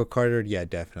over Michael Carter, yeah,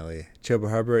 definitely.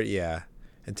 Chuba Hubbard, yeah.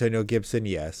 Antonio Gibson,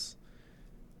 yes.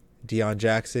 Deion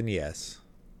Jackson, yes.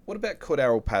 What about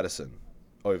Cordero Patterson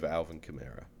over Alvin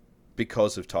Kamara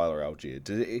because of Tyler Algier?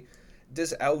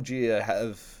 Does Algier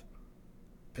have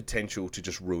potential to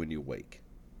just ruin your week?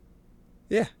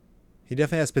 Yeah, he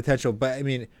definitely has potential. But, I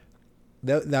mean,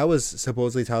 that was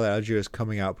supposedly Tyler Algier's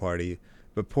coming out party.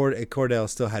 But Cordell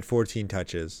still had 14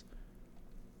 touches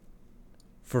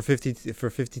for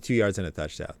 52 yards and a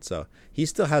touchdown. So he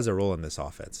still has a role in this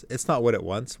offense. It's not what it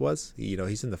once was.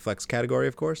 He's in the flex category,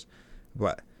 of course.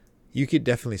 But you could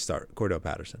definitely start Cordell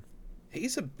Patterson.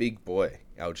 He's a big boy,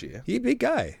 Algier. He's a big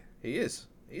guy. He is.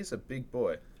 He is a big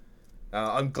boy.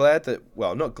 I'm glad that...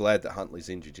 Well, I'm not glad that Huntley's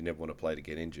injured. You never want to play to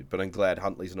get injured. But I'm glad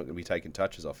Huntley's not going to be taking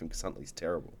touches off him because Huntley's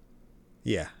terrible.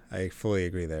 Yeah, I fully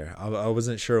agree there. I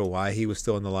wasn't sure why he was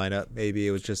still in the lineup. Maybe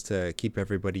it was just to keep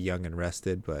everybody young and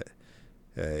rested. But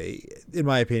in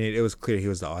my opinion, it was clear he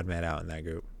was the odd man out in that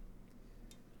group.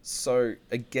 So,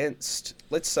 against...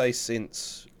 Let's say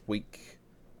since week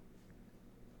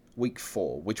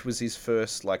 4, which was his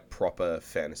first proper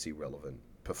fantasy relevant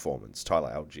performance,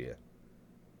 Tyler Algier.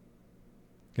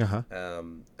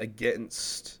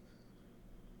 Against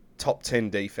top 10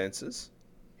 defenses,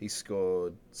 he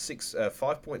scored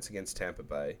 5 points against Tampa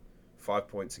Bay, 5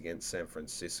 points against San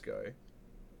Francisco,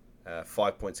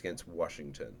 5 points against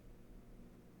Washington.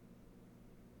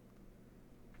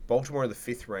 Baltimore are the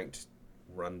 5th ranked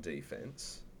run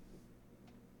defense.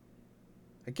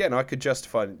 Again, you could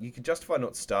justify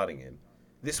not starting him.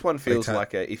 This one feels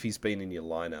like if he's been in your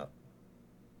lineup.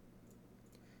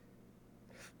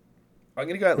 I'm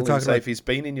going to go out and say if he's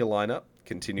been in your lineup,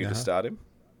 continue to start him.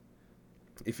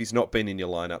 If he's not been in your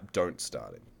lineup, don't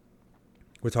start him.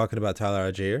 We're talking about Tyler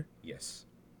Algier? Yes.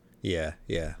 Yeah.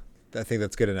 I think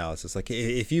that's good analysis. Like,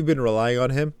 if you've been relying on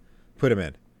him, put him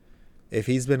in. If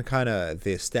he's been kind of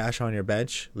the stash on your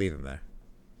bench, leave him there.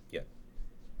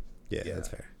 Yeah, that's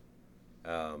fair.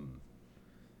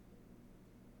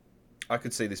 I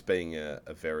could see this being a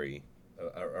very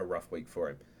rough week for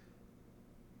him.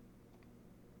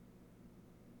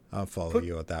 I'll follow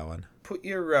you with that one. Put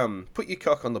your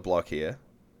cock on the block here.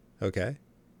 Okay.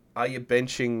 Are you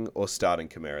benching or starting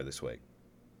Kamara this week?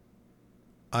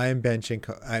 I am benching.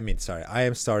 I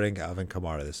am starting Alvin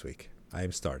Kamara this week. I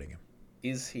am starting him.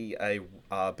 Is he a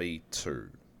RB2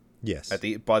 Yes.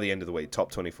 by the end of the week?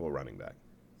 Top 24 running back.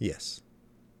 Yes.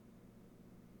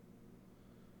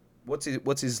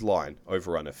 What's his line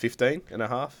over under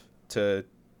 15.5 to?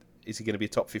 Is he going to be a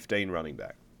top 15 running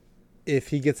back? If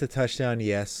he gets a touchdown,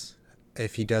 yes.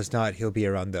 If he does not, he'll be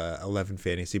around the 11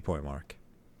 fantasy point mark.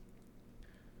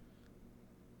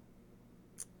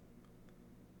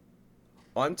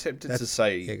 I'm tempted to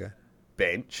say Yeah,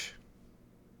 bench,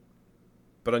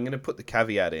 but I'm going to put the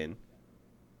caveat in.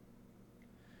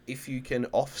 If you can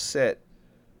offset,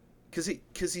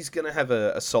 because he's going to have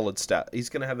a solid stat, he's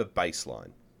going to have a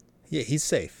baseline. yeah, he's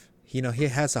safe. He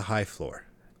has a high floor.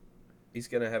 He's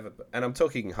going to have and I'm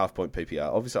talking half point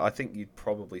PPR. Obviously, I think you'd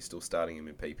probably still starting him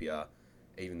in PPR,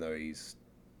 even though he's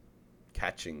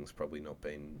catching's probably not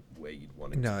been where you'd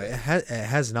want him No, to be. it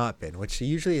has not been, which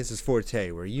usually is his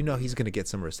forte, where he's going to get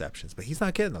some receptions, but he's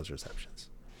not getting those receptions.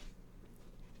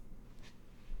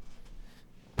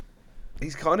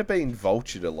 He's kind of been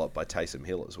vultured a lot by Taysom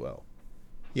Hill as well.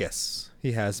 Yes,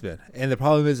 he has been. And the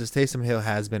problem is Taysom Hill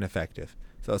has been effective.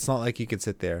 So it's not like you could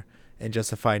sit there and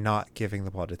justify not giving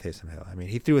the ball to Taysom Hill. I mean,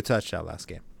 he threw a touchdown last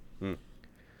game.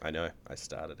 I know. I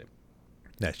started him.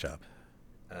 Nice job.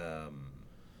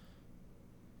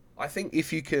 I think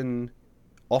if you can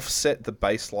offset the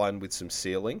baseline with some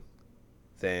ceiling,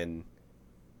 then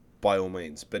by all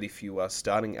means. But if you are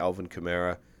starting Alvin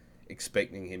Kamara,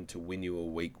 expecting him to win you a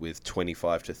week with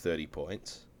 25 to 30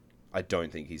 points, I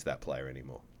don't think he's that player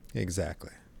anymore.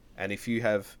 Exactly. And if you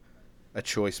have a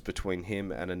choice between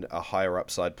him and a higher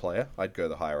upside player, I'd go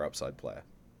the higher upside player.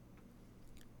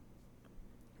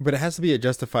 But it has to be a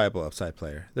justifiable upside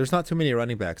player. There's not too many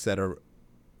running backs that are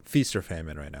feast or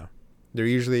famine right now. They're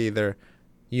usually either,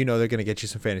 they're going to get you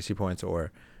some fantasy points,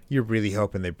 or you're really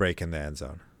hoping they break in the end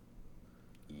zone.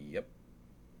 Yep.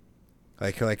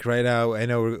 Like right now, I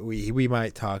know we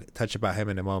might touch about him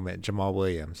in a moment. Jamal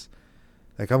Williams.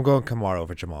 Like, I'm going Kamara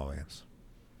over Jamal Williams.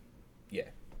 Yeah.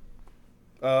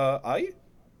 Are you?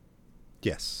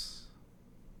 Yes.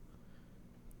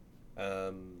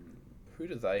 Who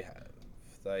do they have?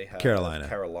 They have Carolina.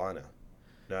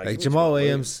 No, Like Jamal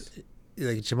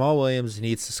Williams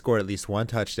needs to score at least one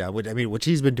touchdown, which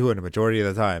he's been doing a majority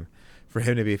of the time for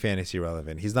him to be fantasy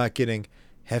relevant. He's not getting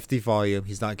hefty volume.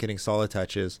 He's not getting solid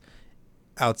touches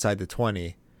outside the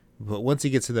 20. But once he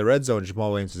gets to the red zone,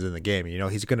 Jamal Williams is in the game.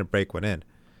 He's going to break one in.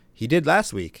 He did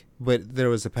last week, but there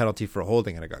was a penalty for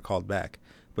holding and it got called back.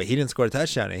 But he didn't score a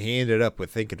touchdown, and he ended up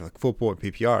with full point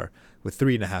PPR with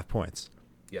 3.5 points.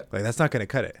 Yeah. Like, that's not going to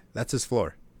cut it. That's his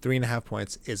floor. 3.5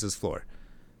 points is his floor.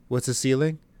 What's his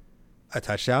ceiling? A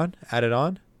touchdown added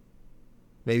on,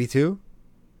 maybe 2,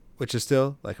 which is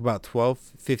still like about 12,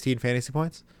 15 fantasy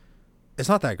points. It's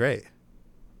not that great.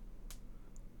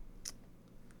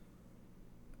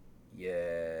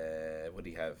 Yeah, what do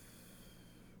you have?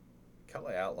 A couple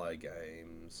of outlier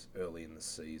games early in the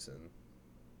season.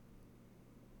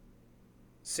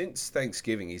 Since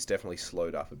Thanksgiving, he's definitely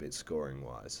slowed up a bit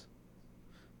scoring-wise.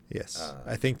 Yes.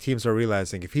 I think teams are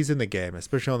realizing if he's in the game,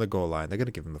 especially on the goal line, they're going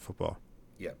to give him the football.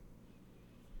 Yeah.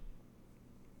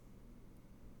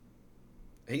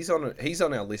 He's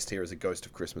on our list here as a Ghost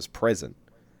of Christmas present.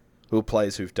 Who are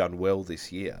players who've done well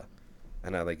this year,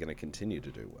 and are they going to continue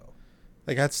to do well?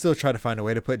 Like, I'd still try to find a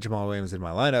way to put Jamal Williams in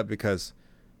my lineup because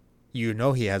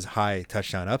he has high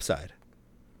touchdown upside.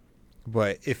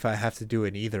 But if I have to do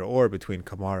an either or between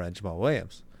Kamara and Jamal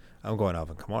Williams, I'm going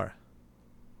Alvin Kamara.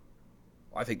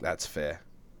 I think that's fair.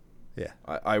 Yeah.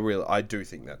 I do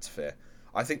think that's fair.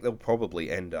 I think they'll probably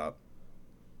end up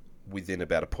within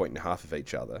about 1.5 points of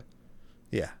each other.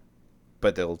 Yeah.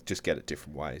 But they'll just get it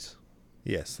different ways.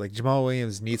 Yes, like Jamal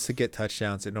Williams needs to get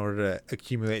touchdowns in order to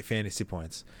accumulate fantasy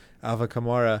points. Alvin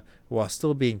Kamara, while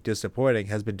still being disappointing,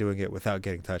 has been doing it without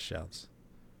getting touchdowns.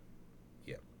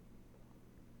 Yeah.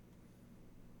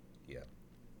 Yeah.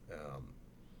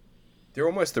 They're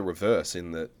almost the reverse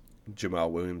in that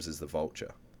Jamal Williams is the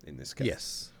vulture in this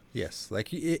case. Yes. Like,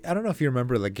 I don't know if you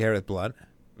remember LeGarrette Blount.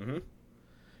 Mm-hmm.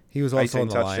 He was also 18 on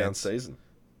the touchdown Lions. season.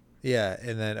 Yeah,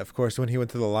 and then, of course, when he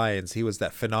went to the Lions, he was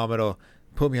that phenomenal,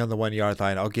 put me on the 1 yard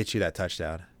line, I'll get you that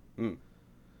touchdown. Mm.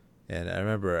 And I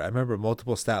remember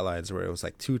multiple stat lines where it was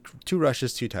like two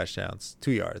rushes, 2 touchdowns,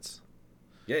 2 yards.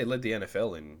 Yeah, he led the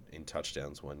NFL in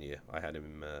touchdowns one year. I had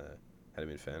him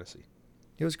in fantasy.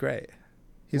 He was great.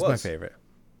 He's my favorite.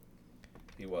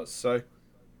 He was. So,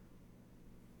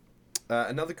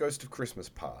 another Ghost of Christmas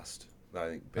past that I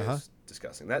think bears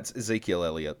discussing. That's Ezekiel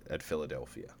Elliott at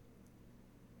Philadelphia.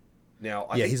 Now,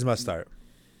 I think, he's a must start.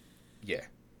 Yeah,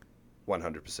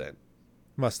 100%.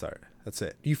 Must start. That's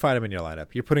it. You find him in your lineup.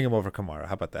 You're putting him over Kamara.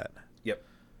 How about that? Yep,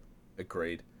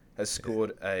 agreed. Has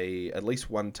scored at least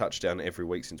one touchdown every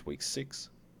week since week 6.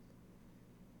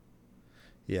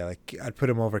 Yeah, like I'd put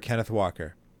him over Kenneth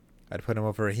Walker. I'd put him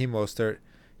over Raheem Mostert,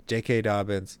 J.K.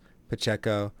 Dobbins,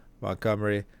 Pacheco,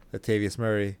 Montgomery, Latavius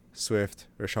Murray, Swift,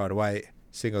 Rashad White,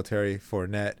 Singletary,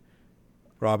 Fournette,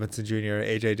 Robinson Jr.,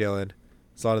 A.J. Dillon,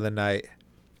 Slot of the Night,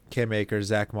 Cam Akers,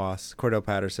 Zach Moss, Cordell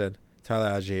Patterson, Tyler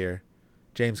Algier,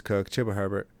 James Cook, Chuba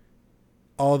Herbert.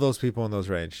 All those people in those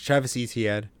range. Travis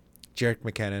Etienne, Jerick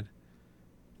McKinnon,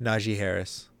 Najee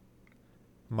Harris,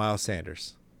 Miles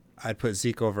Sanders. I'd put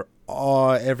Zeke over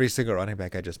every single running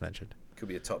back I just mentioned. Could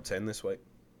be a top 10 this week.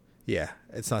 Yeah,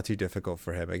 it's not too difficult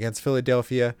for him. Against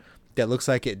Philadelphia, that looks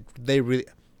like it.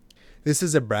 This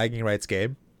is a bragging rights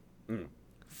game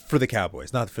for the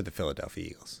Cowboys, not for the Philadelphia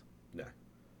Eagles. No.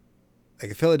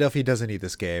 Like, Philadelphia doesn't need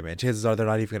this game, and chances are they're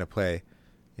not even going to play,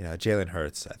 Jalen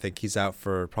Hurts. I think he's out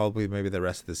for probably maybe the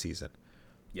rest of the season.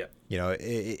 Yep.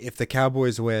 If the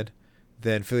Cowboys win,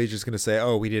 then Philly's just going to say,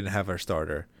 oh, we didn't have our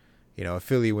starter. If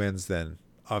Philly wins, then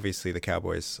obviously the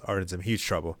Cowboys are in some huge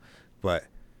trouble. But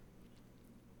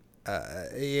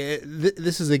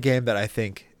this is a game that I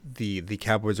think the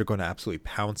Cowboys are going to absolutely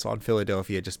pounce on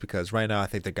Philadelphia just because right now I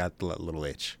think they got the little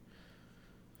itch.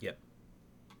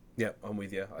 Yep, I'm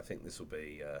with you. I think this will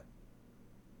be a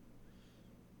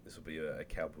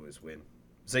Cowboys win.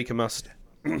 Zeke must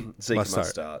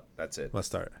start. That's it. Must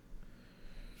start.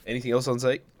 Anything else on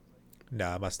Zeke?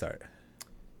 Nah, must start.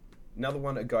 Another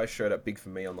one, a guy showed up big for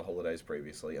me on the holidays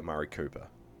previously, Amari Cooper.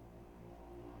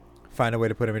 Find a way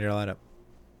to put him in your lineup.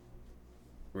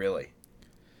 Really?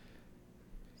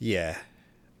 Yeah.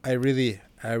 I really,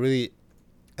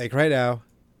 like right now,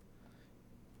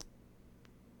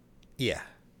 yeah.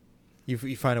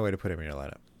 You find a way to put him in your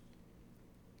lineup.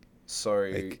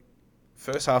 So,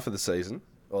 first half of the season,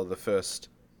 or the first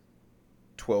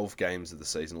 12 games of the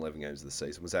season, 11 games of the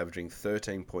season, was averaging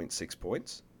 13.6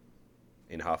 points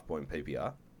in half-point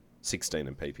PPR, 16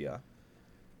 in PPR.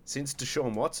 Since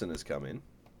Deshaun Watson has come in,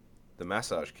 the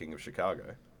massage king of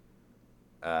Chicago,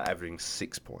 averaging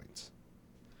 6 points.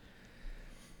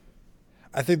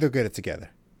 I think they'll get it together.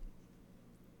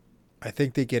 I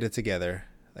think they get it together.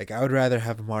 Like, I would rather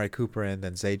have Amari Cooper in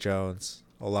than Zay Jones,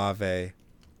 Olave,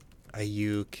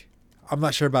 Ayuk. I'm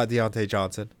not sure about Deontay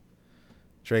Johnson,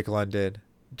 Drake London,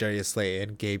 Darius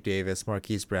Slayton, Gabe Davis,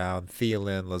 Marquise Brown,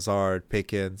 Thielen, Lazard,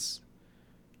 Pickens,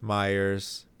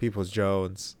 Myers,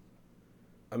 Peoples-Jones.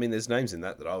 I mean, there's names in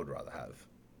that I would rather have.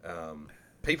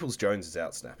 Peoples-Jones is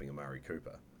out-snapping Amari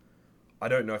Cooper. I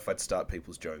don't know if I'd start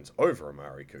Peoples-Jones over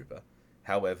Amari Cooper.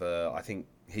 However, I think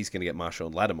he's going to get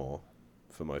Marshawn Lattimore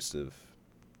for most of...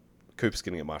 Cooper's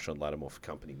going to get Marshawn Lattimore for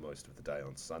company most of the day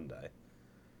on Sunday.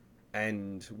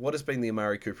 And what has been the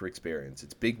Amari Cooper experience?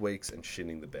 It's big weeks and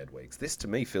shitting the bed weeks. This, to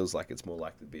me, feels like it's more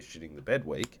likely to be a shitting the bed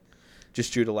week,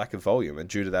 just due to lack of volume and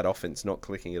due to that offense not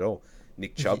clicking at all.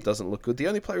 Nick Chubb doesn't look good. The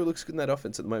only player who looks good in that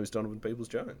offense at the moment is Donovan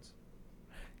Peoples-Jones.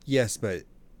 Yes, but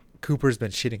Cooper's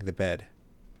been shitting the bed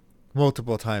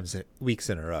multiple times, weeks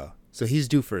in a row. So he's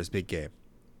due for his big game.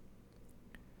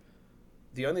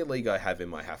 The only league I have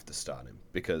him, I have to start him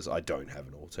because I don't have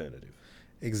an alternative.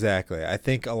 Exactly. I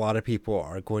think a lot of people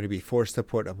are going to be forced to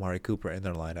put Amari Cooper in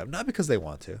their lineup, not because they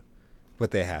want to,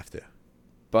 but they have to.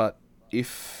 But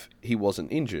if he wasn't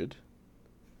injured,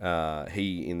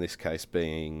 he, in this case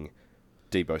being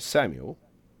Deebo Samuel,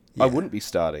 Yeah. I wouldn't be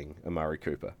starting Amari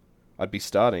Cooper. I'd be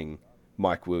starting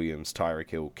Mike Williams, Tyreek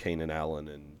Hill, Keenan Allen,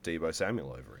 and Deebo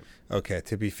Samuel over him. Okay,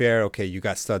 to be fair, you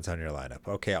got studs on your lineup.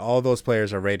 Okay, all those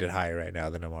players are rated higher right now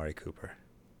than Amari Cooper.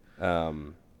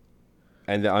 And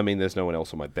I mean, there's no one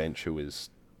else on my bench who is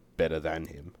better than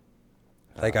him.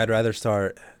 Like, I'd rather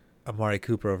start Amari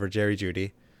Cooper over Jerry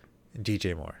Jeudy and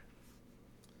DJ Moore.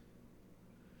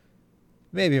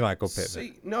 Maybe Michael Pittman.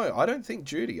 See, no, I don't think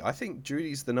Judy. I think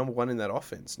Judy's the number one in that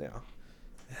offense now.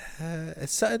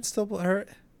 Is Sutton still hurt?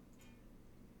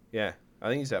 Yeah, I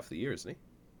think he's out for the year, isn't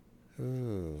he?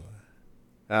 Ooh.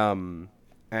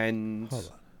 And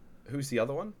Hold on. who's the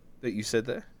other one that you said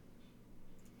there?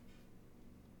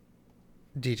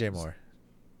 DJ Moore.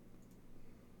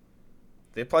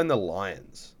 They're playing the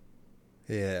Lions.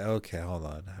 Yeah, okay, hold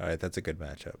on. All right, that's a good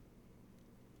matchup.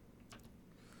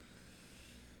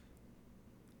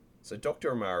 So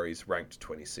Dr. Amari's ranked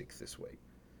 26th this week.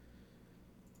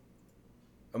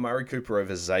 Amari Cooper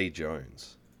over Zay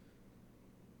Jones.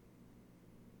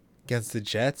 Against the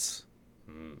Jets?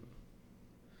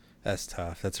 That's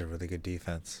tough. That's a really good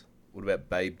defense. What about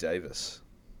Babe Davis?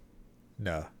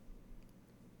 No.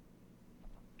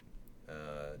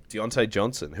 Deontay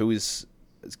Johnson, who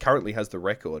currently has the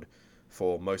record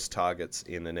for most targets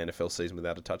in an NFL season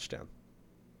without a touchdown.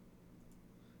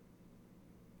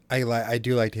 I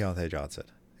do like Deontay Johnson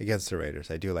against the Raiders.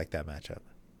 I do like that matchup.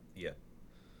 Yeah.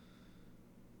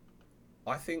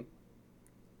 I think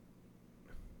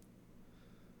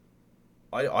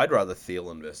I'd rather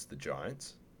Thielen versus the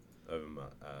Giants over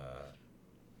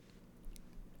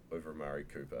Amari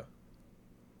Cooper.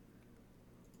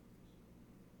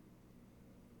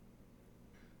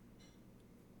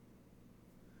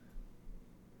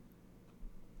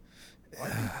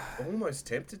 I'd be almost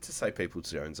tempted to say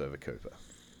Peoples-Jones over Cooper.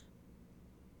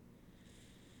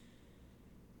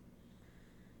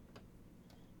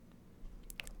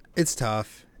 It's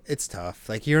tough. It's tough.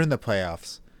 Like, you're in the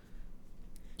playoffs.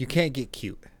 You can't get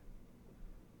cute.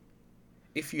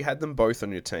 If you had them both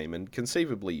on your team, and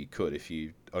conceivably you could if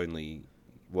you only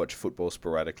watch football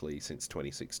sporadically since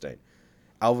 2016,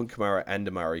 Alvin Kamara and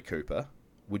Amari Cooper,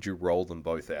 would you roll them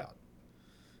both out?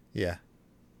 Yeah.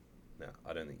 No,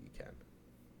 I don't think you can.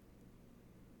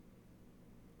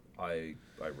 I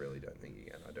really don't think you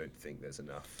can. I don't think there's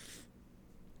enough.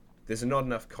 There's not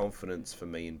enough confidence for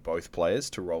me in both players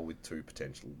to roll with two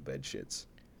potential bed shits.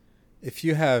 If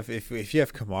you have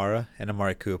Kamara and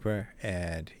Amari Cooper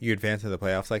and you advance in the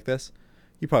playoffs like this,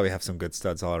 you probably have some good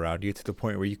studs all around you to the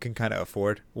point where you can kind of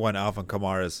afford one Alvin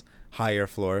Kamara's higher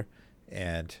floor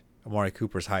and Amari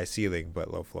Cooper's high ceiling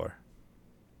but low floor.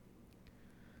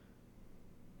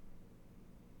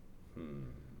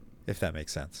 If that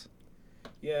makes sense.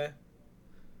 Yeah.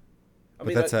 I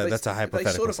But that's a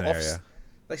hypothetical scenario.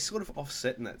 They sort of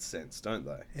offset in that sense, don't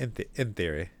they? In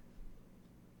theory.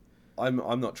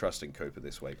 I'm not trusting Cooper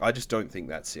this week. I just don't think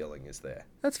that ceiling is there.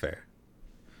 That's fair.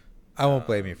 I won't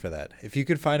blame you for that. If you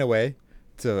could find a way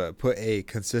to put a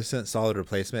consistent, solid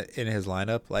replacement in his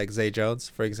lineup, like Zay Jones,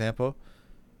 for example,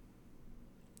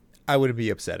 I wouldn't be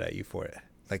upset at you for it.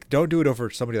 Like, don't do it over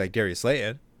somebody like Darius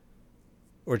Slayton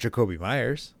or Jacoby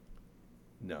Myers.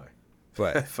 No.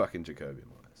 But fucking Jacoby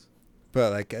Myers.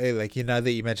 But like you know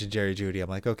that you mentioned Jerry Jeudy, I'm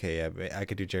like, okay, I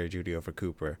could do Jerry Jeudy over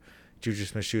Cooper. Juju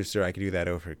Smith-Schuster, I could do that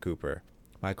over Cooper.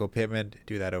 Michael Pittman,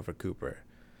 do that over Cooper.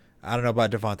 I don't know about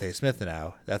Devontae Smith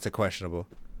now. That's a questionable.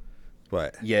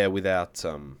 But yeah, without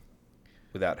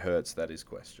Hurts, that is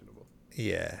questionable.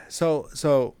 Yeah.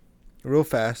 So real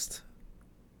fast,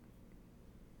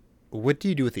 what do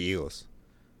you do with the Eagles?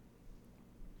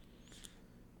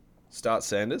 Start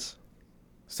Sanders.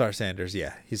 Start Sanders,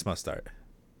 yeah. He's must start.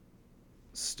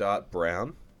 Start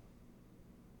Brown.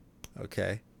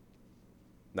 Okay.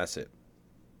 That's it.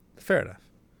 Fair enough.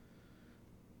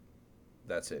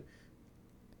 That's it.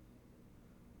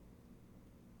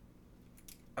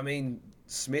 I mean,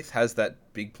 Smith has that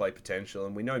big play potential,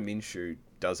 and we know Minshew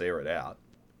does air it out.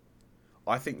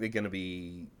 I think they're going to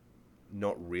be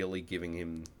not really giving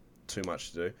him too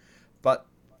much to do. But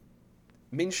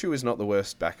Minshew is not the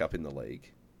worst backup in the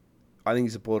league. I think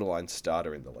he's a borderline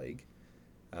starter in the league.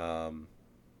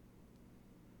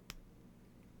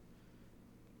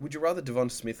 Would you rather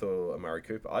Devonta Smith or Amari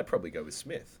Cooper? I'd probably go with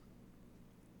Smith.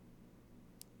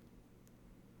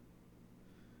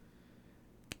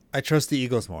 I trust the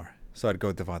Eagles more, so I'd go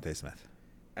with Devontae Smith.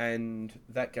 And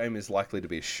that game is likely to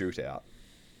be a shootout.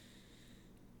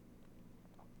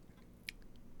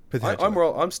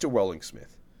 I'm still rolling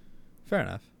Smith. Fair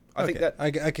enough. I think that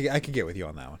I could get with you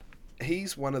on that one.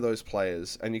 He's one of those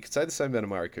players, and you could say the same about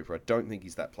Amari Cooper. I don't think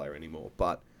he's that player anymore,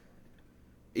 but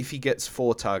if he gets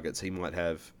 4 targets, he might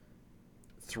have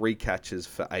 3 catches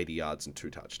for 80 yards and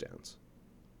 2 touchdowns.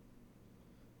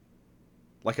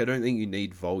 Like, I don't think you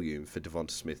need volume for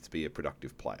Devonta Smith to be a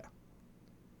productive player.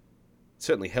 It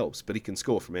certainly helps, but he can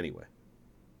score from anywhere.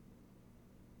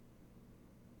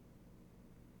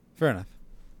 Fair enough.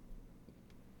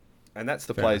 And that's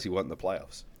the Fair players enough. you want in the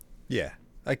playoffs. Yeah,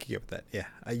 I could get with that. Yeah,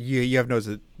 you have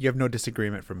no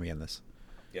disagreement from me in this.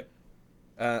 Yep.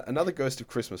 Another Ghost of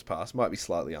Christmas Past might be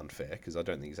slightly unfair because I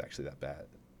don't think he's actually that bad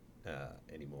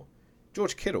anymore.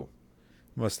 George Kittle.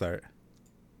 Must start.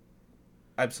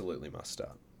 Absolutely must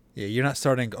start. Yeah, you're not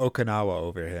starting Okinawa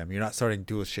over him. You're not starting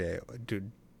Dulce.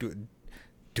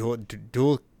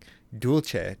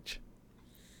 Dulcich.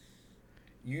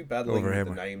 You battling Over with him.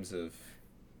 the names of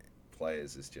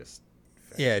players is just...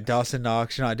 Yeah, Dawson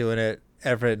Knox, you're not doing it.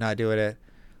 Everett, not doing it.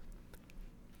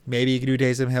 Maybe you could do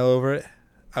Taysom Hill over it.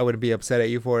 I wouldn't be upset at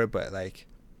you for it, but, like,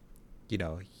 you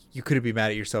know, you couldn't be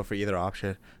mad at yourself for either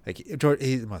option. Like, George,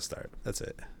 he must start. That's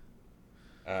it.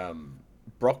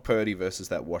 Brock Purdy versus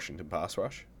that Washington pass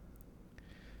rush.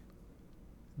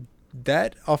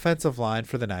 That offensive line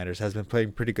for the Niners has been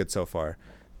playing pretty good so far.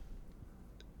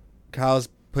 Kyle's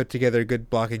put together a good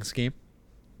blocking scheme.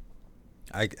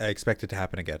 I expect it to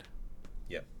happen again.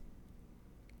 Yep.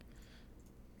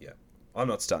 I'm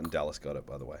not starting Dallas Goddard,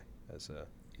 by the way, as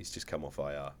he's just come off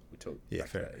IR. We talked Yeah,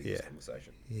 back to fair. that Yeah.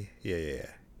 conversation. Yeah.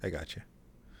 I got you.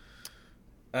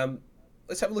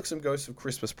 Let's have a look at some ghosts of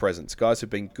Christmas presents. Guys who've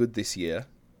been good this year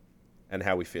and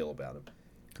how we feel about them.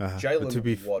 But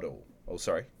Jalen Waddle. Oh,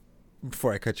 sorry.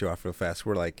 Before I cut you off real fast,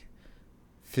 we're like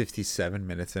 57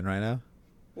 minutes in right now.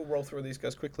 We'll roll through these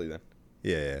guys quickly then.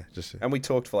 Yeah. Just And we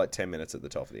talked for like 10 minutes at the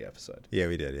top of the episode. yeah,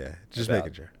 we did. Yeah, just About-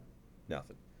 making sure.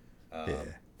 Nothing. Yeah,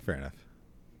 fair enough.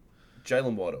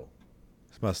 Jalen Waddle.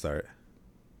 It's must start.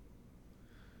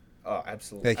 Oh,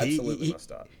 absolutely. Like, Absolutely must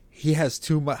start. He has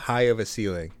too high of a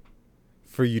ceiling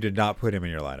for you to not put him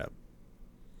in your lineup.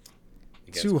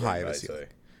 Against Too Green high of a Bay, ceiling.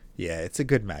 too. Yeah, it's a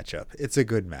good matchup.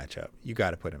 You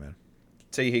got to put him in.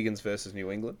 T. Higgins versus New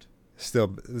England.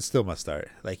 Still must start.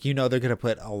 Like, they're gonna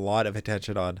put a lot of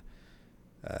attention on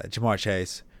Jamar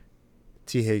Chase,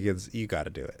 T. Higgins. You got to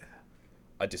do it.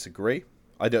 I disagree.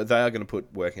 They are going to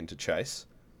put work into Chase.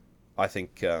 I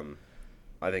think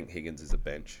Higgins is a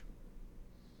bench.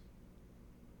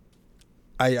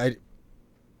 I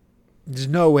there's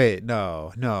no way.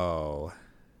 No.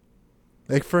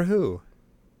 Like, for who?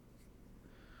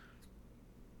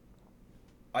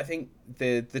 I think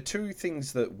the two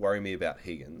things that worry me about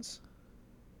Higgins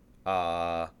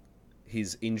are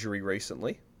his injury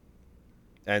recently,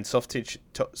 and soft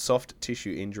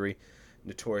tissue injury,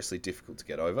 notoriously difficult to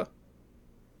get over.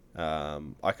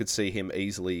 I could see him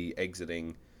easily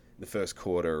exiting the first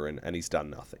quarter, and he's done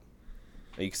nothing.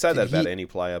 And you can say that about any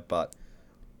player, but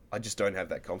I just don't have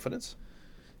that confidence.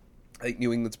 I think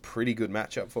New England's a pretty good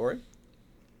matchup for him.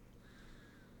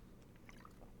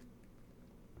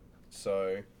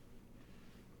 So,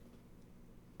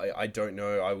 I don't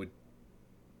know.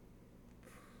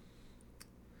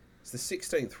 It's the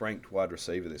 16th ranked wide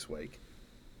receiver this week.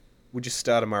 Would you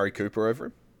start Amari Cooper over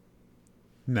him?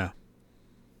 No.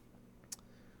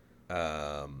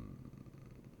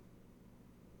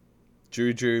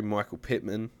 Juju, Michael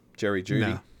Pittman, Jerry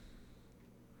Jeudy.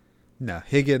 No.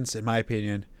 Higgins, in my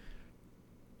opinion,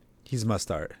 he's must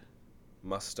start.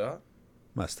 Must start.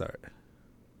 Must start.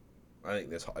 I think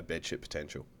there's high bedsheet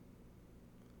potential.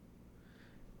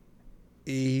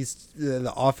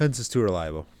 The offense is too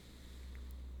reliable.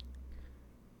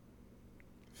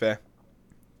 Fair.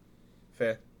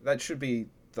 That should be.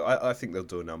 I think they'll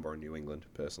do a number on New England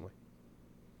personally.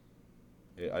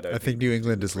 Yeah, I think New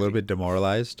England is a little bit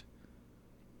demoralized.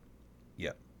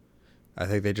 Yeah. I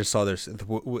think they just saw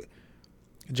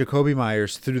Jacoby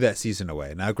Myers threw that season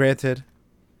away. Now, granted,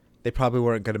 they probably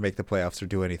weren't going to make the playoffs or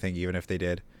do anything, even if they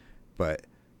did. But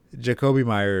Jacoby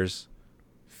Myers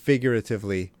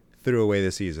figuratively threw away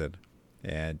the season.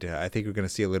 And I think we're going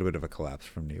to see a little bit of a collapse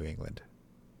from New England.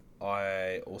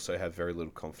 I also have very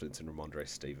little confidence in Ramondre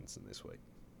Stevenson this week.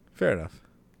 Fair enough.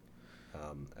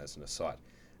 As an aside.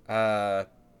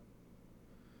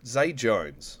 Zay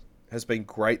Jones has been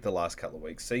great the last couple of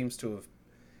weeks.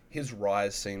 His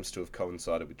rise seems to have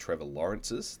coincided with Trevor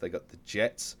Lawrence's. They got the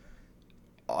Jets,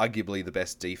 arguably the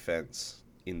best defense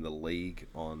in the league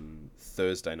on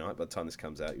Thursday night. By the time this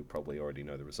comes out, you'll probably already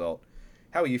know the result.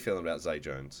 How are you feeling about Zay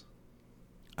Jones?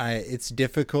 It's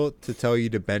difficult to tell you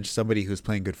to bench somebody who's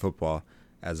playing good football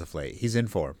as of late. He's in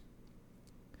form.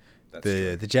 That's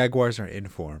true. The Jaguars are in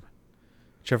form.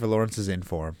 Trevor Lawrence is in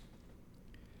form.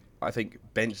 I think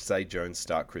bench Zay Jones,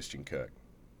 start Christian Kirk.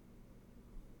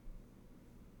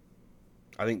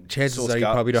 I think Chances are you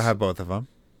probably don't have both of them.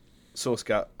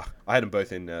 I had them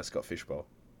both in Scott Fishbowl,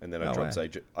 and then I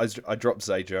dropped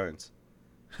Zay Jones.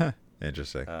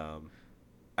 Interesting.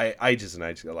 Ages and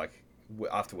ages ago, like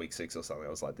after week 6 or something, I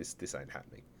was like, this ain't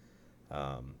happening,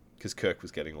 because Kirk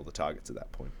was getting all the targets at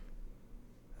that point,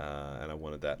 and I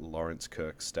wanted that Lawrence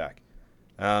Kirk stack.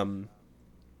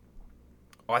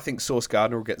 I think Sauce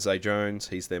Gardner will get Zay Jones.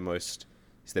 He's their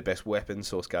best weapon.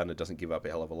 Sauce Gardner doesn't give up a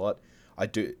hell of a lot.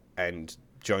 And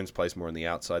Jones plays more on the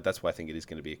outside. That's why I think it is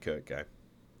going to be a Kirk game.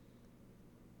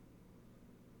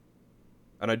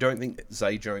 And I don't think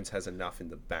Zay Jones has enough in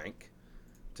the bank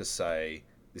to say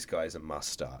this guy is a must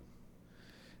start.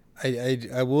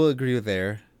 I will agree with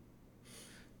there.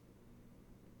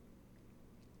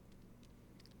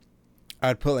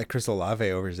 I'd put like Chris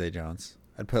Olave over Zay Jones.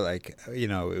 I'd put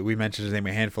we mentioned his name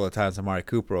a handful of times, Amari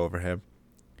Cooper over him.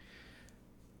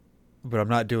 But I'm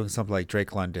not doing something like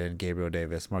Drake London, Gabriel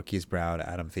Davis, Marquise Brown,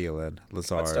 Adam Thielen,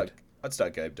 Lazard. I'd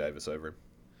start Gabe Davis over him.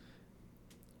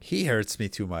 He hurts me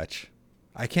too much.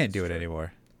 I can't do it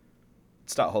anymore.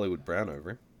 Start Hollywood Brown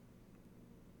over him.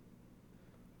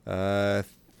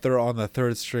 They're on the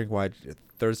third string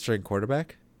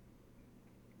quarterback.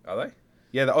 Are they?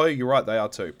 Yeah. You're right. They are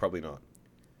too. Probably not.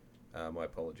 My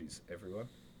apologies, everyone.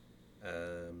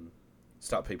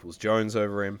 Start Peoples-Jones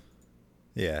over him.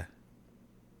 Yeah.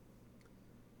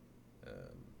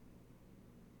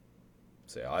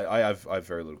 So yeah, I have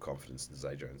very little confidence in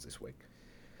Zay Jones this week.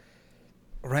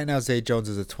 Right now, Zay Jones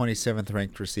is a 27th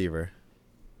ranked receiver.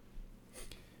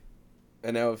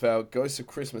 And now with our Ghost of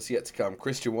Christmas yet to come,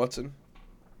 Christian Watson.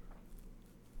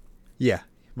 Yeah,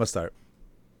 must start.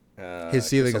 His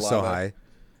ceiling Chris is so Olave, high.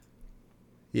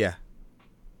 Yeah.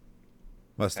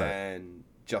 Must start. and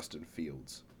Justin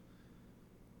Fields.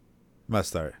 Must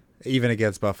start. Even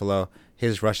against Buffalo,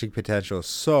 his rushing potential is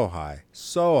so high.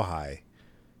 So high.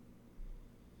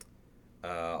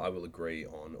 I will agree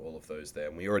on all of those there.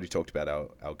 And we already talked about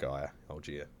our guy,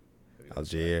 Algier.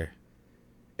 Algier.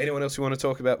 Anyone else you want to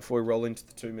talk about before we roll into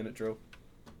the 2-minute drill?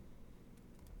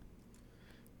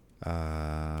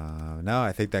 No,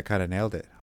 I think that kind of nailed it.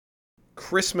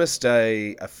 Christmas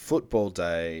Day, a football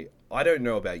day. I don't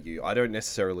know about you. I don't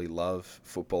necessarily love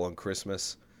football on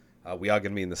Christmas. We are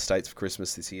going to be in the States for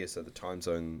Christmas this year, so the time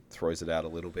zone throws it out a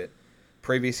little bit.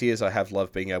 Previous years, I have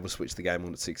loved being able to switch the game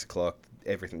on at 6 o'clock.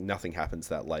 Nothing happens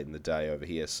that late in the day over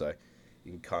here, so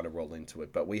you can kind of roll into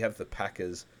it. But we have the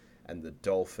Packers and the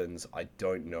Dolphins. I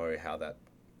don't know how that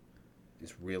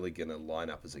is really going to line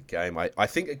up as a game. I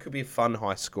think it could be a fun,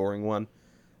 high-scoring one.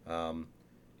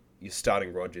 You're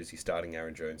starting Rodgers, you're starting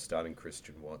Aaron Jones, starting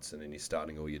Christian Watson, and you're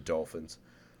starting all your Dolphins.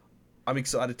 I'm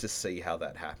excited to see how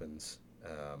that happens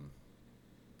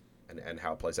and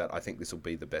how it plays out. I think this will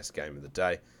be the best game of the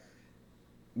day.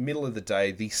 Middle of the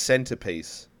day, the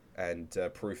centerpiece and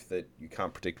proof that you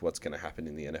can't predict what's going to happen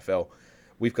in the NFL.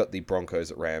 We've got the Broncos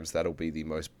at Rams. That'll be the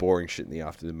most boring shit in the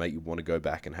afternoon. Make you want to go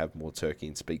back and have more turkey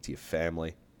and speak to your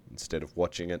family instead of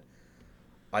watching it.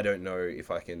 I don't know if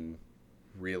I can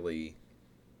really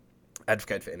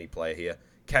advocate for any player here.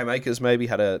 Cam Akers maybe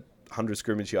had 100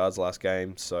 scrimmage yards last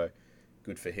game, so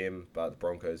good for him. But the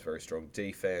Broncos, very strong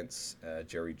defense.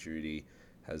 Jerry Jeudy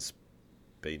has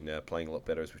been playing a lot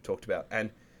better, as we've talked about.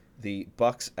 And the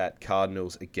Bucks at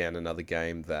Cardinals, again, another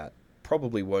game that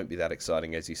probably won't be that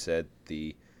exciting. As you said,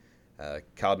 the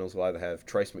Cardinals will either have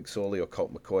Trace McSorley or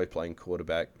Colt McCoy playing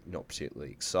quarterback. Not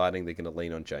particularly exciting. They're going to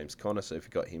lean on James Conner, so if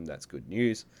you've got him, that's good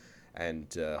news.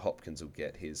 And Hopkins will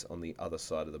get his on the other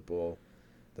side of the ball.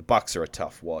 The Bucks are a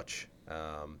tough watch.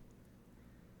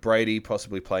 Brady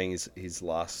possibly playing his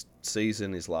last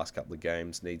season, his last couple of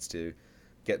games, needs to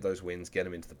get those wins, get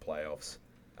him into the playoffs.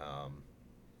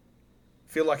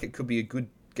 Feel like it could be a good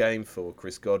game for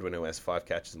Chris Godwin, who has 5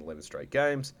 catches in 11 straight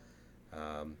games.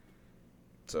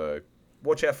 So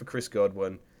watch out for Chris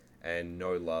Godwin, and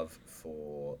no love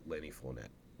for Lenny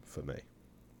Fournette for me.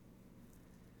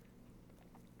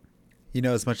 You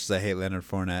know, as much as I hate Leonard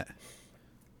Fournette,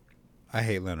 I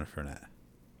hate Leonard Fournette.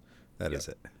 That is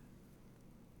it.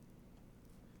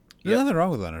 There's nothing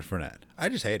wrong with Leonard Fournette. I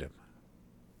just hate him.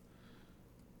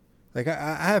 Like,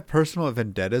 I have personal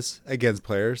vendettas against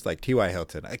players like T.Y.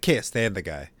 Hilton. I can't stand the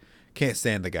guy.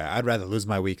 I'd rather lose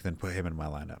my week than put him in my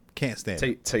lineup. Can't stand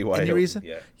him. T.Y. Any Hilton, reason?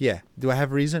 Yeah. Do I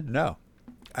have a reason? No.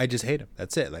 I just hate him.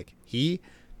 That's it. Like,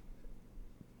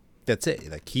 that's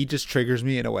it. Like, he just triggers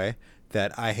me in a way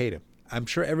that I hate him. I'm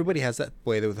sure everybody has that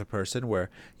way with a person where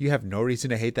you have no reason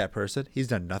to hate that person. He's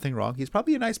done nothing wrong. He's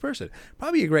probably a nice person.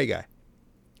 Probably a great guy.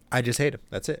 I just hate him.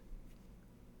 That's it.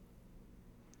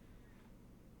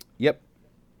 Yep.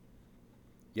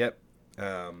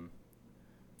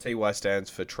 TY stands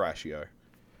for Trashio.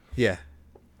 Yeah.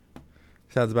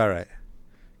 Sounds about right.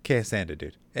 Can't stand it,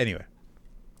 dude. Anyway.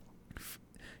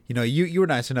 You know, you were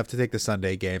nice enough to take the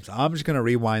Sunday games. I'm just going to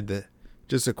rewind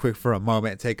just for a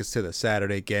moment, take us to the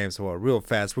Saturday games. Well, real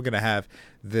fast, we're going to have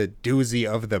the doozy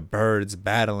of the birds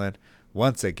battling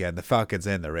once again, the Falcons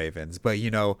and the Ravens. But, you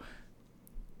know,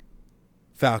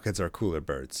 Falcons are cooler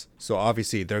birds. So,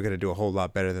 obviously, they're going to do a whole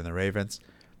lot better than the Ravens.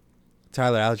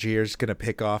 Tyler Algier is going to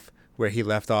pick off where he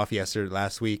left off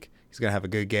last week. He's going to have a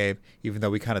good game, even though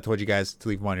we kind of told you guys to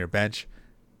leave him on your bench.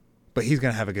 But he's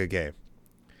going to have a good game.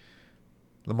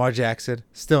 Lamar Jackson,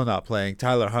 still not playing.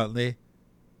 Tyler Huntley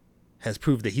has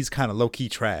proved that he's kind of low-key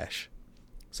trash.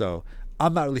 So,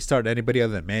 I'm not really starting anybody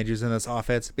other than Mandrews in this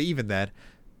offense. But even then,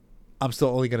 I'm still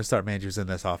only going to start Mandrews in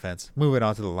this offense. Moving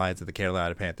on to the Lions of the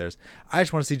Carolina Panthers. I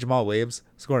just want to see Jamal Williams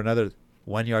score another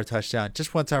 1-yard touchdown.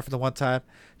 Just one time for the one time.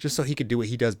 Just so he can do what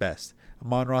he does best.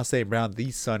 Amon-Ra St. Brown,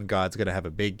 the Sun God's going to have a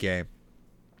big game.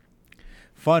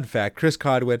 Fun fact, Chris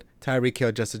Godwin, Tyreek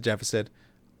Hill, Justin Jefferson,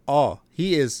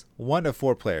 he is one of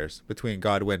 4 players between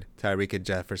Godwin, Tyreek, and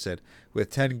Jefferson with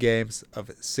 10 games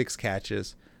of 6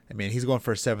 catches. I mean, he's going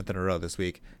for a 7th in a row this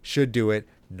week. Should do it.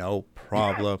 No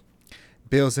problem.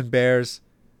 Bills and Bears,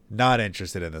 not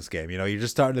interested in this game. You know, you're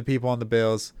just starting the people on the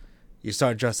Bills. You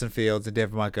start Justin Fields and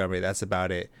David Montgomery. That's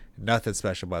about it. Nothing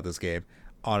special about this game.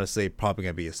 Honestly, probably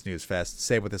going to be a snooze fest.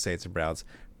 Same with the Saints and Browns.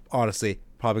 Honestly,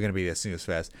 probably going to be a snooze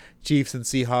fest. Chiefs and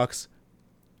Seahawks.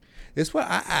 This one,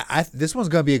 this one's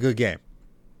going to be a good game.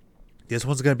 This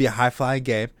one's going to be a high-flying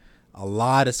game. A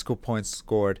lot of points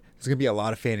scored. There's going to be a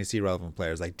lot of fantasy-relevant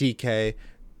players like DK,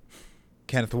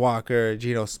 Kenneth Walker,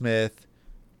 Geno Smith,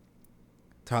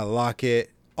 Tyler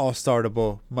Lockett. All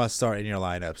startable, must start in your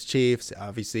lineups. Chiefs,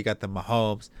 obviously, got the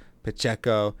Mahomes,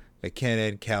 Pacheco,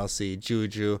 McKinnon, Kelsey,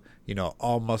 Juju.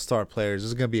 All must start players. This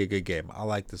is going to be a good game. I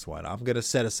like this one. I'm going to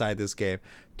set aside this game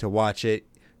to watch it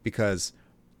because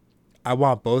I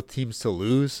want both teams to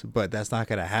lose, but that's not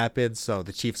going to happen. So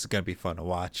the Chiefs is going to be fun to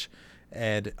watch.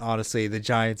 And honestly, the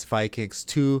Giants, Vikings,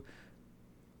 two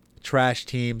trash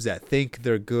teams that think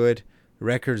they're good.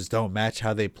 Records don't match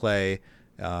how they play.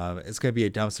 It's going to be a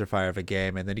dumpster fire of a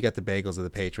game. And then you got the Bengals and the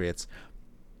Patriots,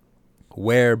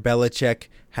 where Belichick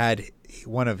had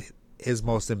one of his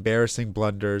most embarrassing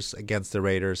blunders against the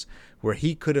Raiders, where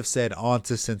he could have said on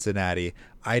to Cincinnati.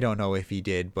 I don't know if he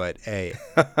did, but hey,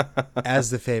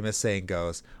 as the famous saying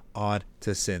goes, on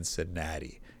to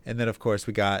Cincinnati. And then, of course,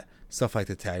 we got stuff like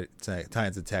the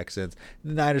Titans and Texans,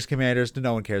 the Niners, Commanders.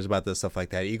 No one cares about this stuff like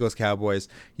that. Eagles, Cowboys.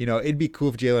 It'd be cool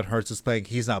if Jalen Hurts was playing.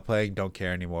 He's not playing. Don't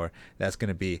care anymore. That's going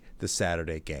to be the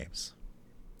Saturday games.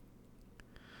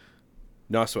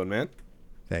 Nice one, man.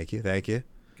 Thank you.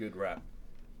 Good wrap.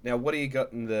 Now, what do you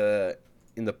got in the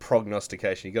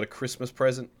prognostication? You got a Christmas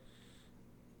present?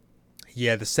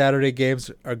 Yeah, the Saturday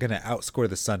games are going to outscore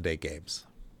the Sunday games.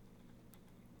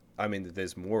 I mean,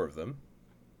 there's more of them.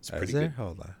 It's pretty Is there? good.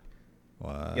 Hold on.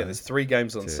 One, Yeah, there's 3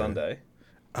 games on 2. Sunday.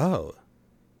 Oh.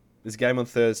 There's a game on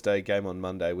Thursday, game on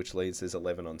Monday, which leads there's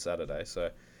 11 on Saturday.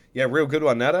 So, yeah, real good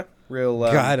one, Nada. Real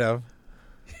Got him.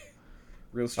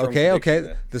 Real strong. Okay.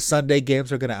 There. The Sunday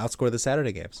games are going to outscore the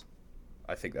Saturday games.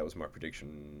 I think that was my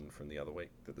prediction from the other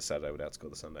week, that the Saturday would outscore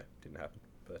the Sunday. Didn't happen.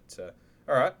 But,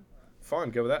 all right.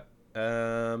 Fine, go with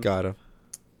that. Got him.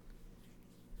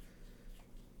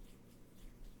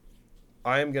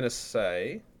 I am going to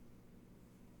say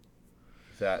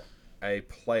that a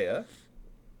player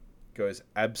goes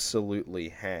absolutely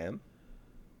ham,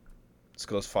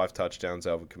 scores 5 touchdowns,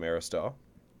 Alvin Kamara style.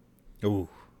 Ooh.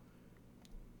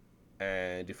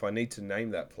 And if I need to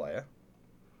name that player,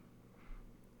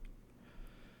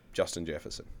 Justin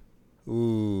Jefferson.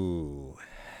 Ooh.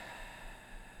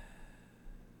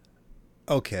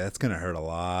 Okay, that's going to hurt a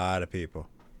lot of people.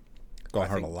 Going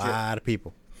to hurt a lot of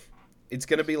people. It's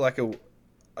going to be like I'm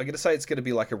going to say it's going to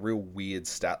be like a real weird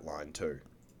stat line too.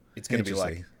 It's going to be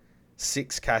like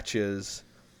 6 catches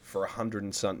for 100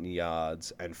 and something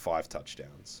yards and 5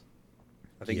 touchdowns.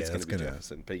 I think it's going to be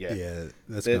Jefferson. But yeah,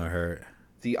 that's going to hurt.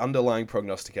 The underlying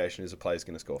prognostication is a player's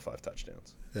going to score 5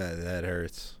 touchdowns. That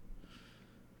hurts.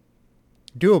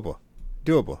 Doable,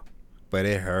 but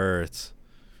it hurts.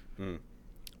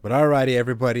 But alrighty,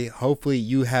 everybody. Hopefully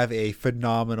you have a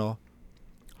phenomenal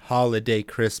holiday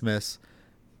Christmas.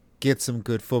 Get some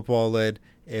good football in,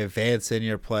 advance in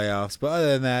your playoffs. But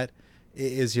other than that,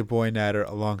 it is your boy Natter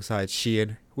alongside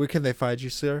Sheehan. Where can they find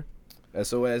you, sir?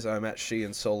 As always, I'm at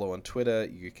Sheehan Solo on Twitter.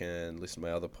 You can listen to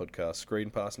my other podcast, Screen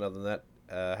Pass. And other than that,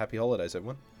 happy holidays,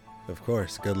 everyone. Of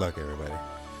course. Good luck, everybody.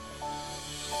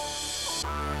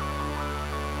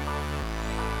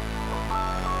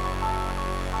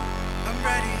 I'm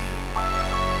ready.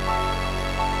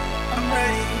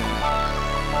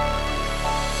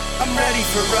 I'm ready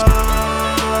for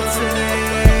all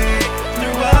today.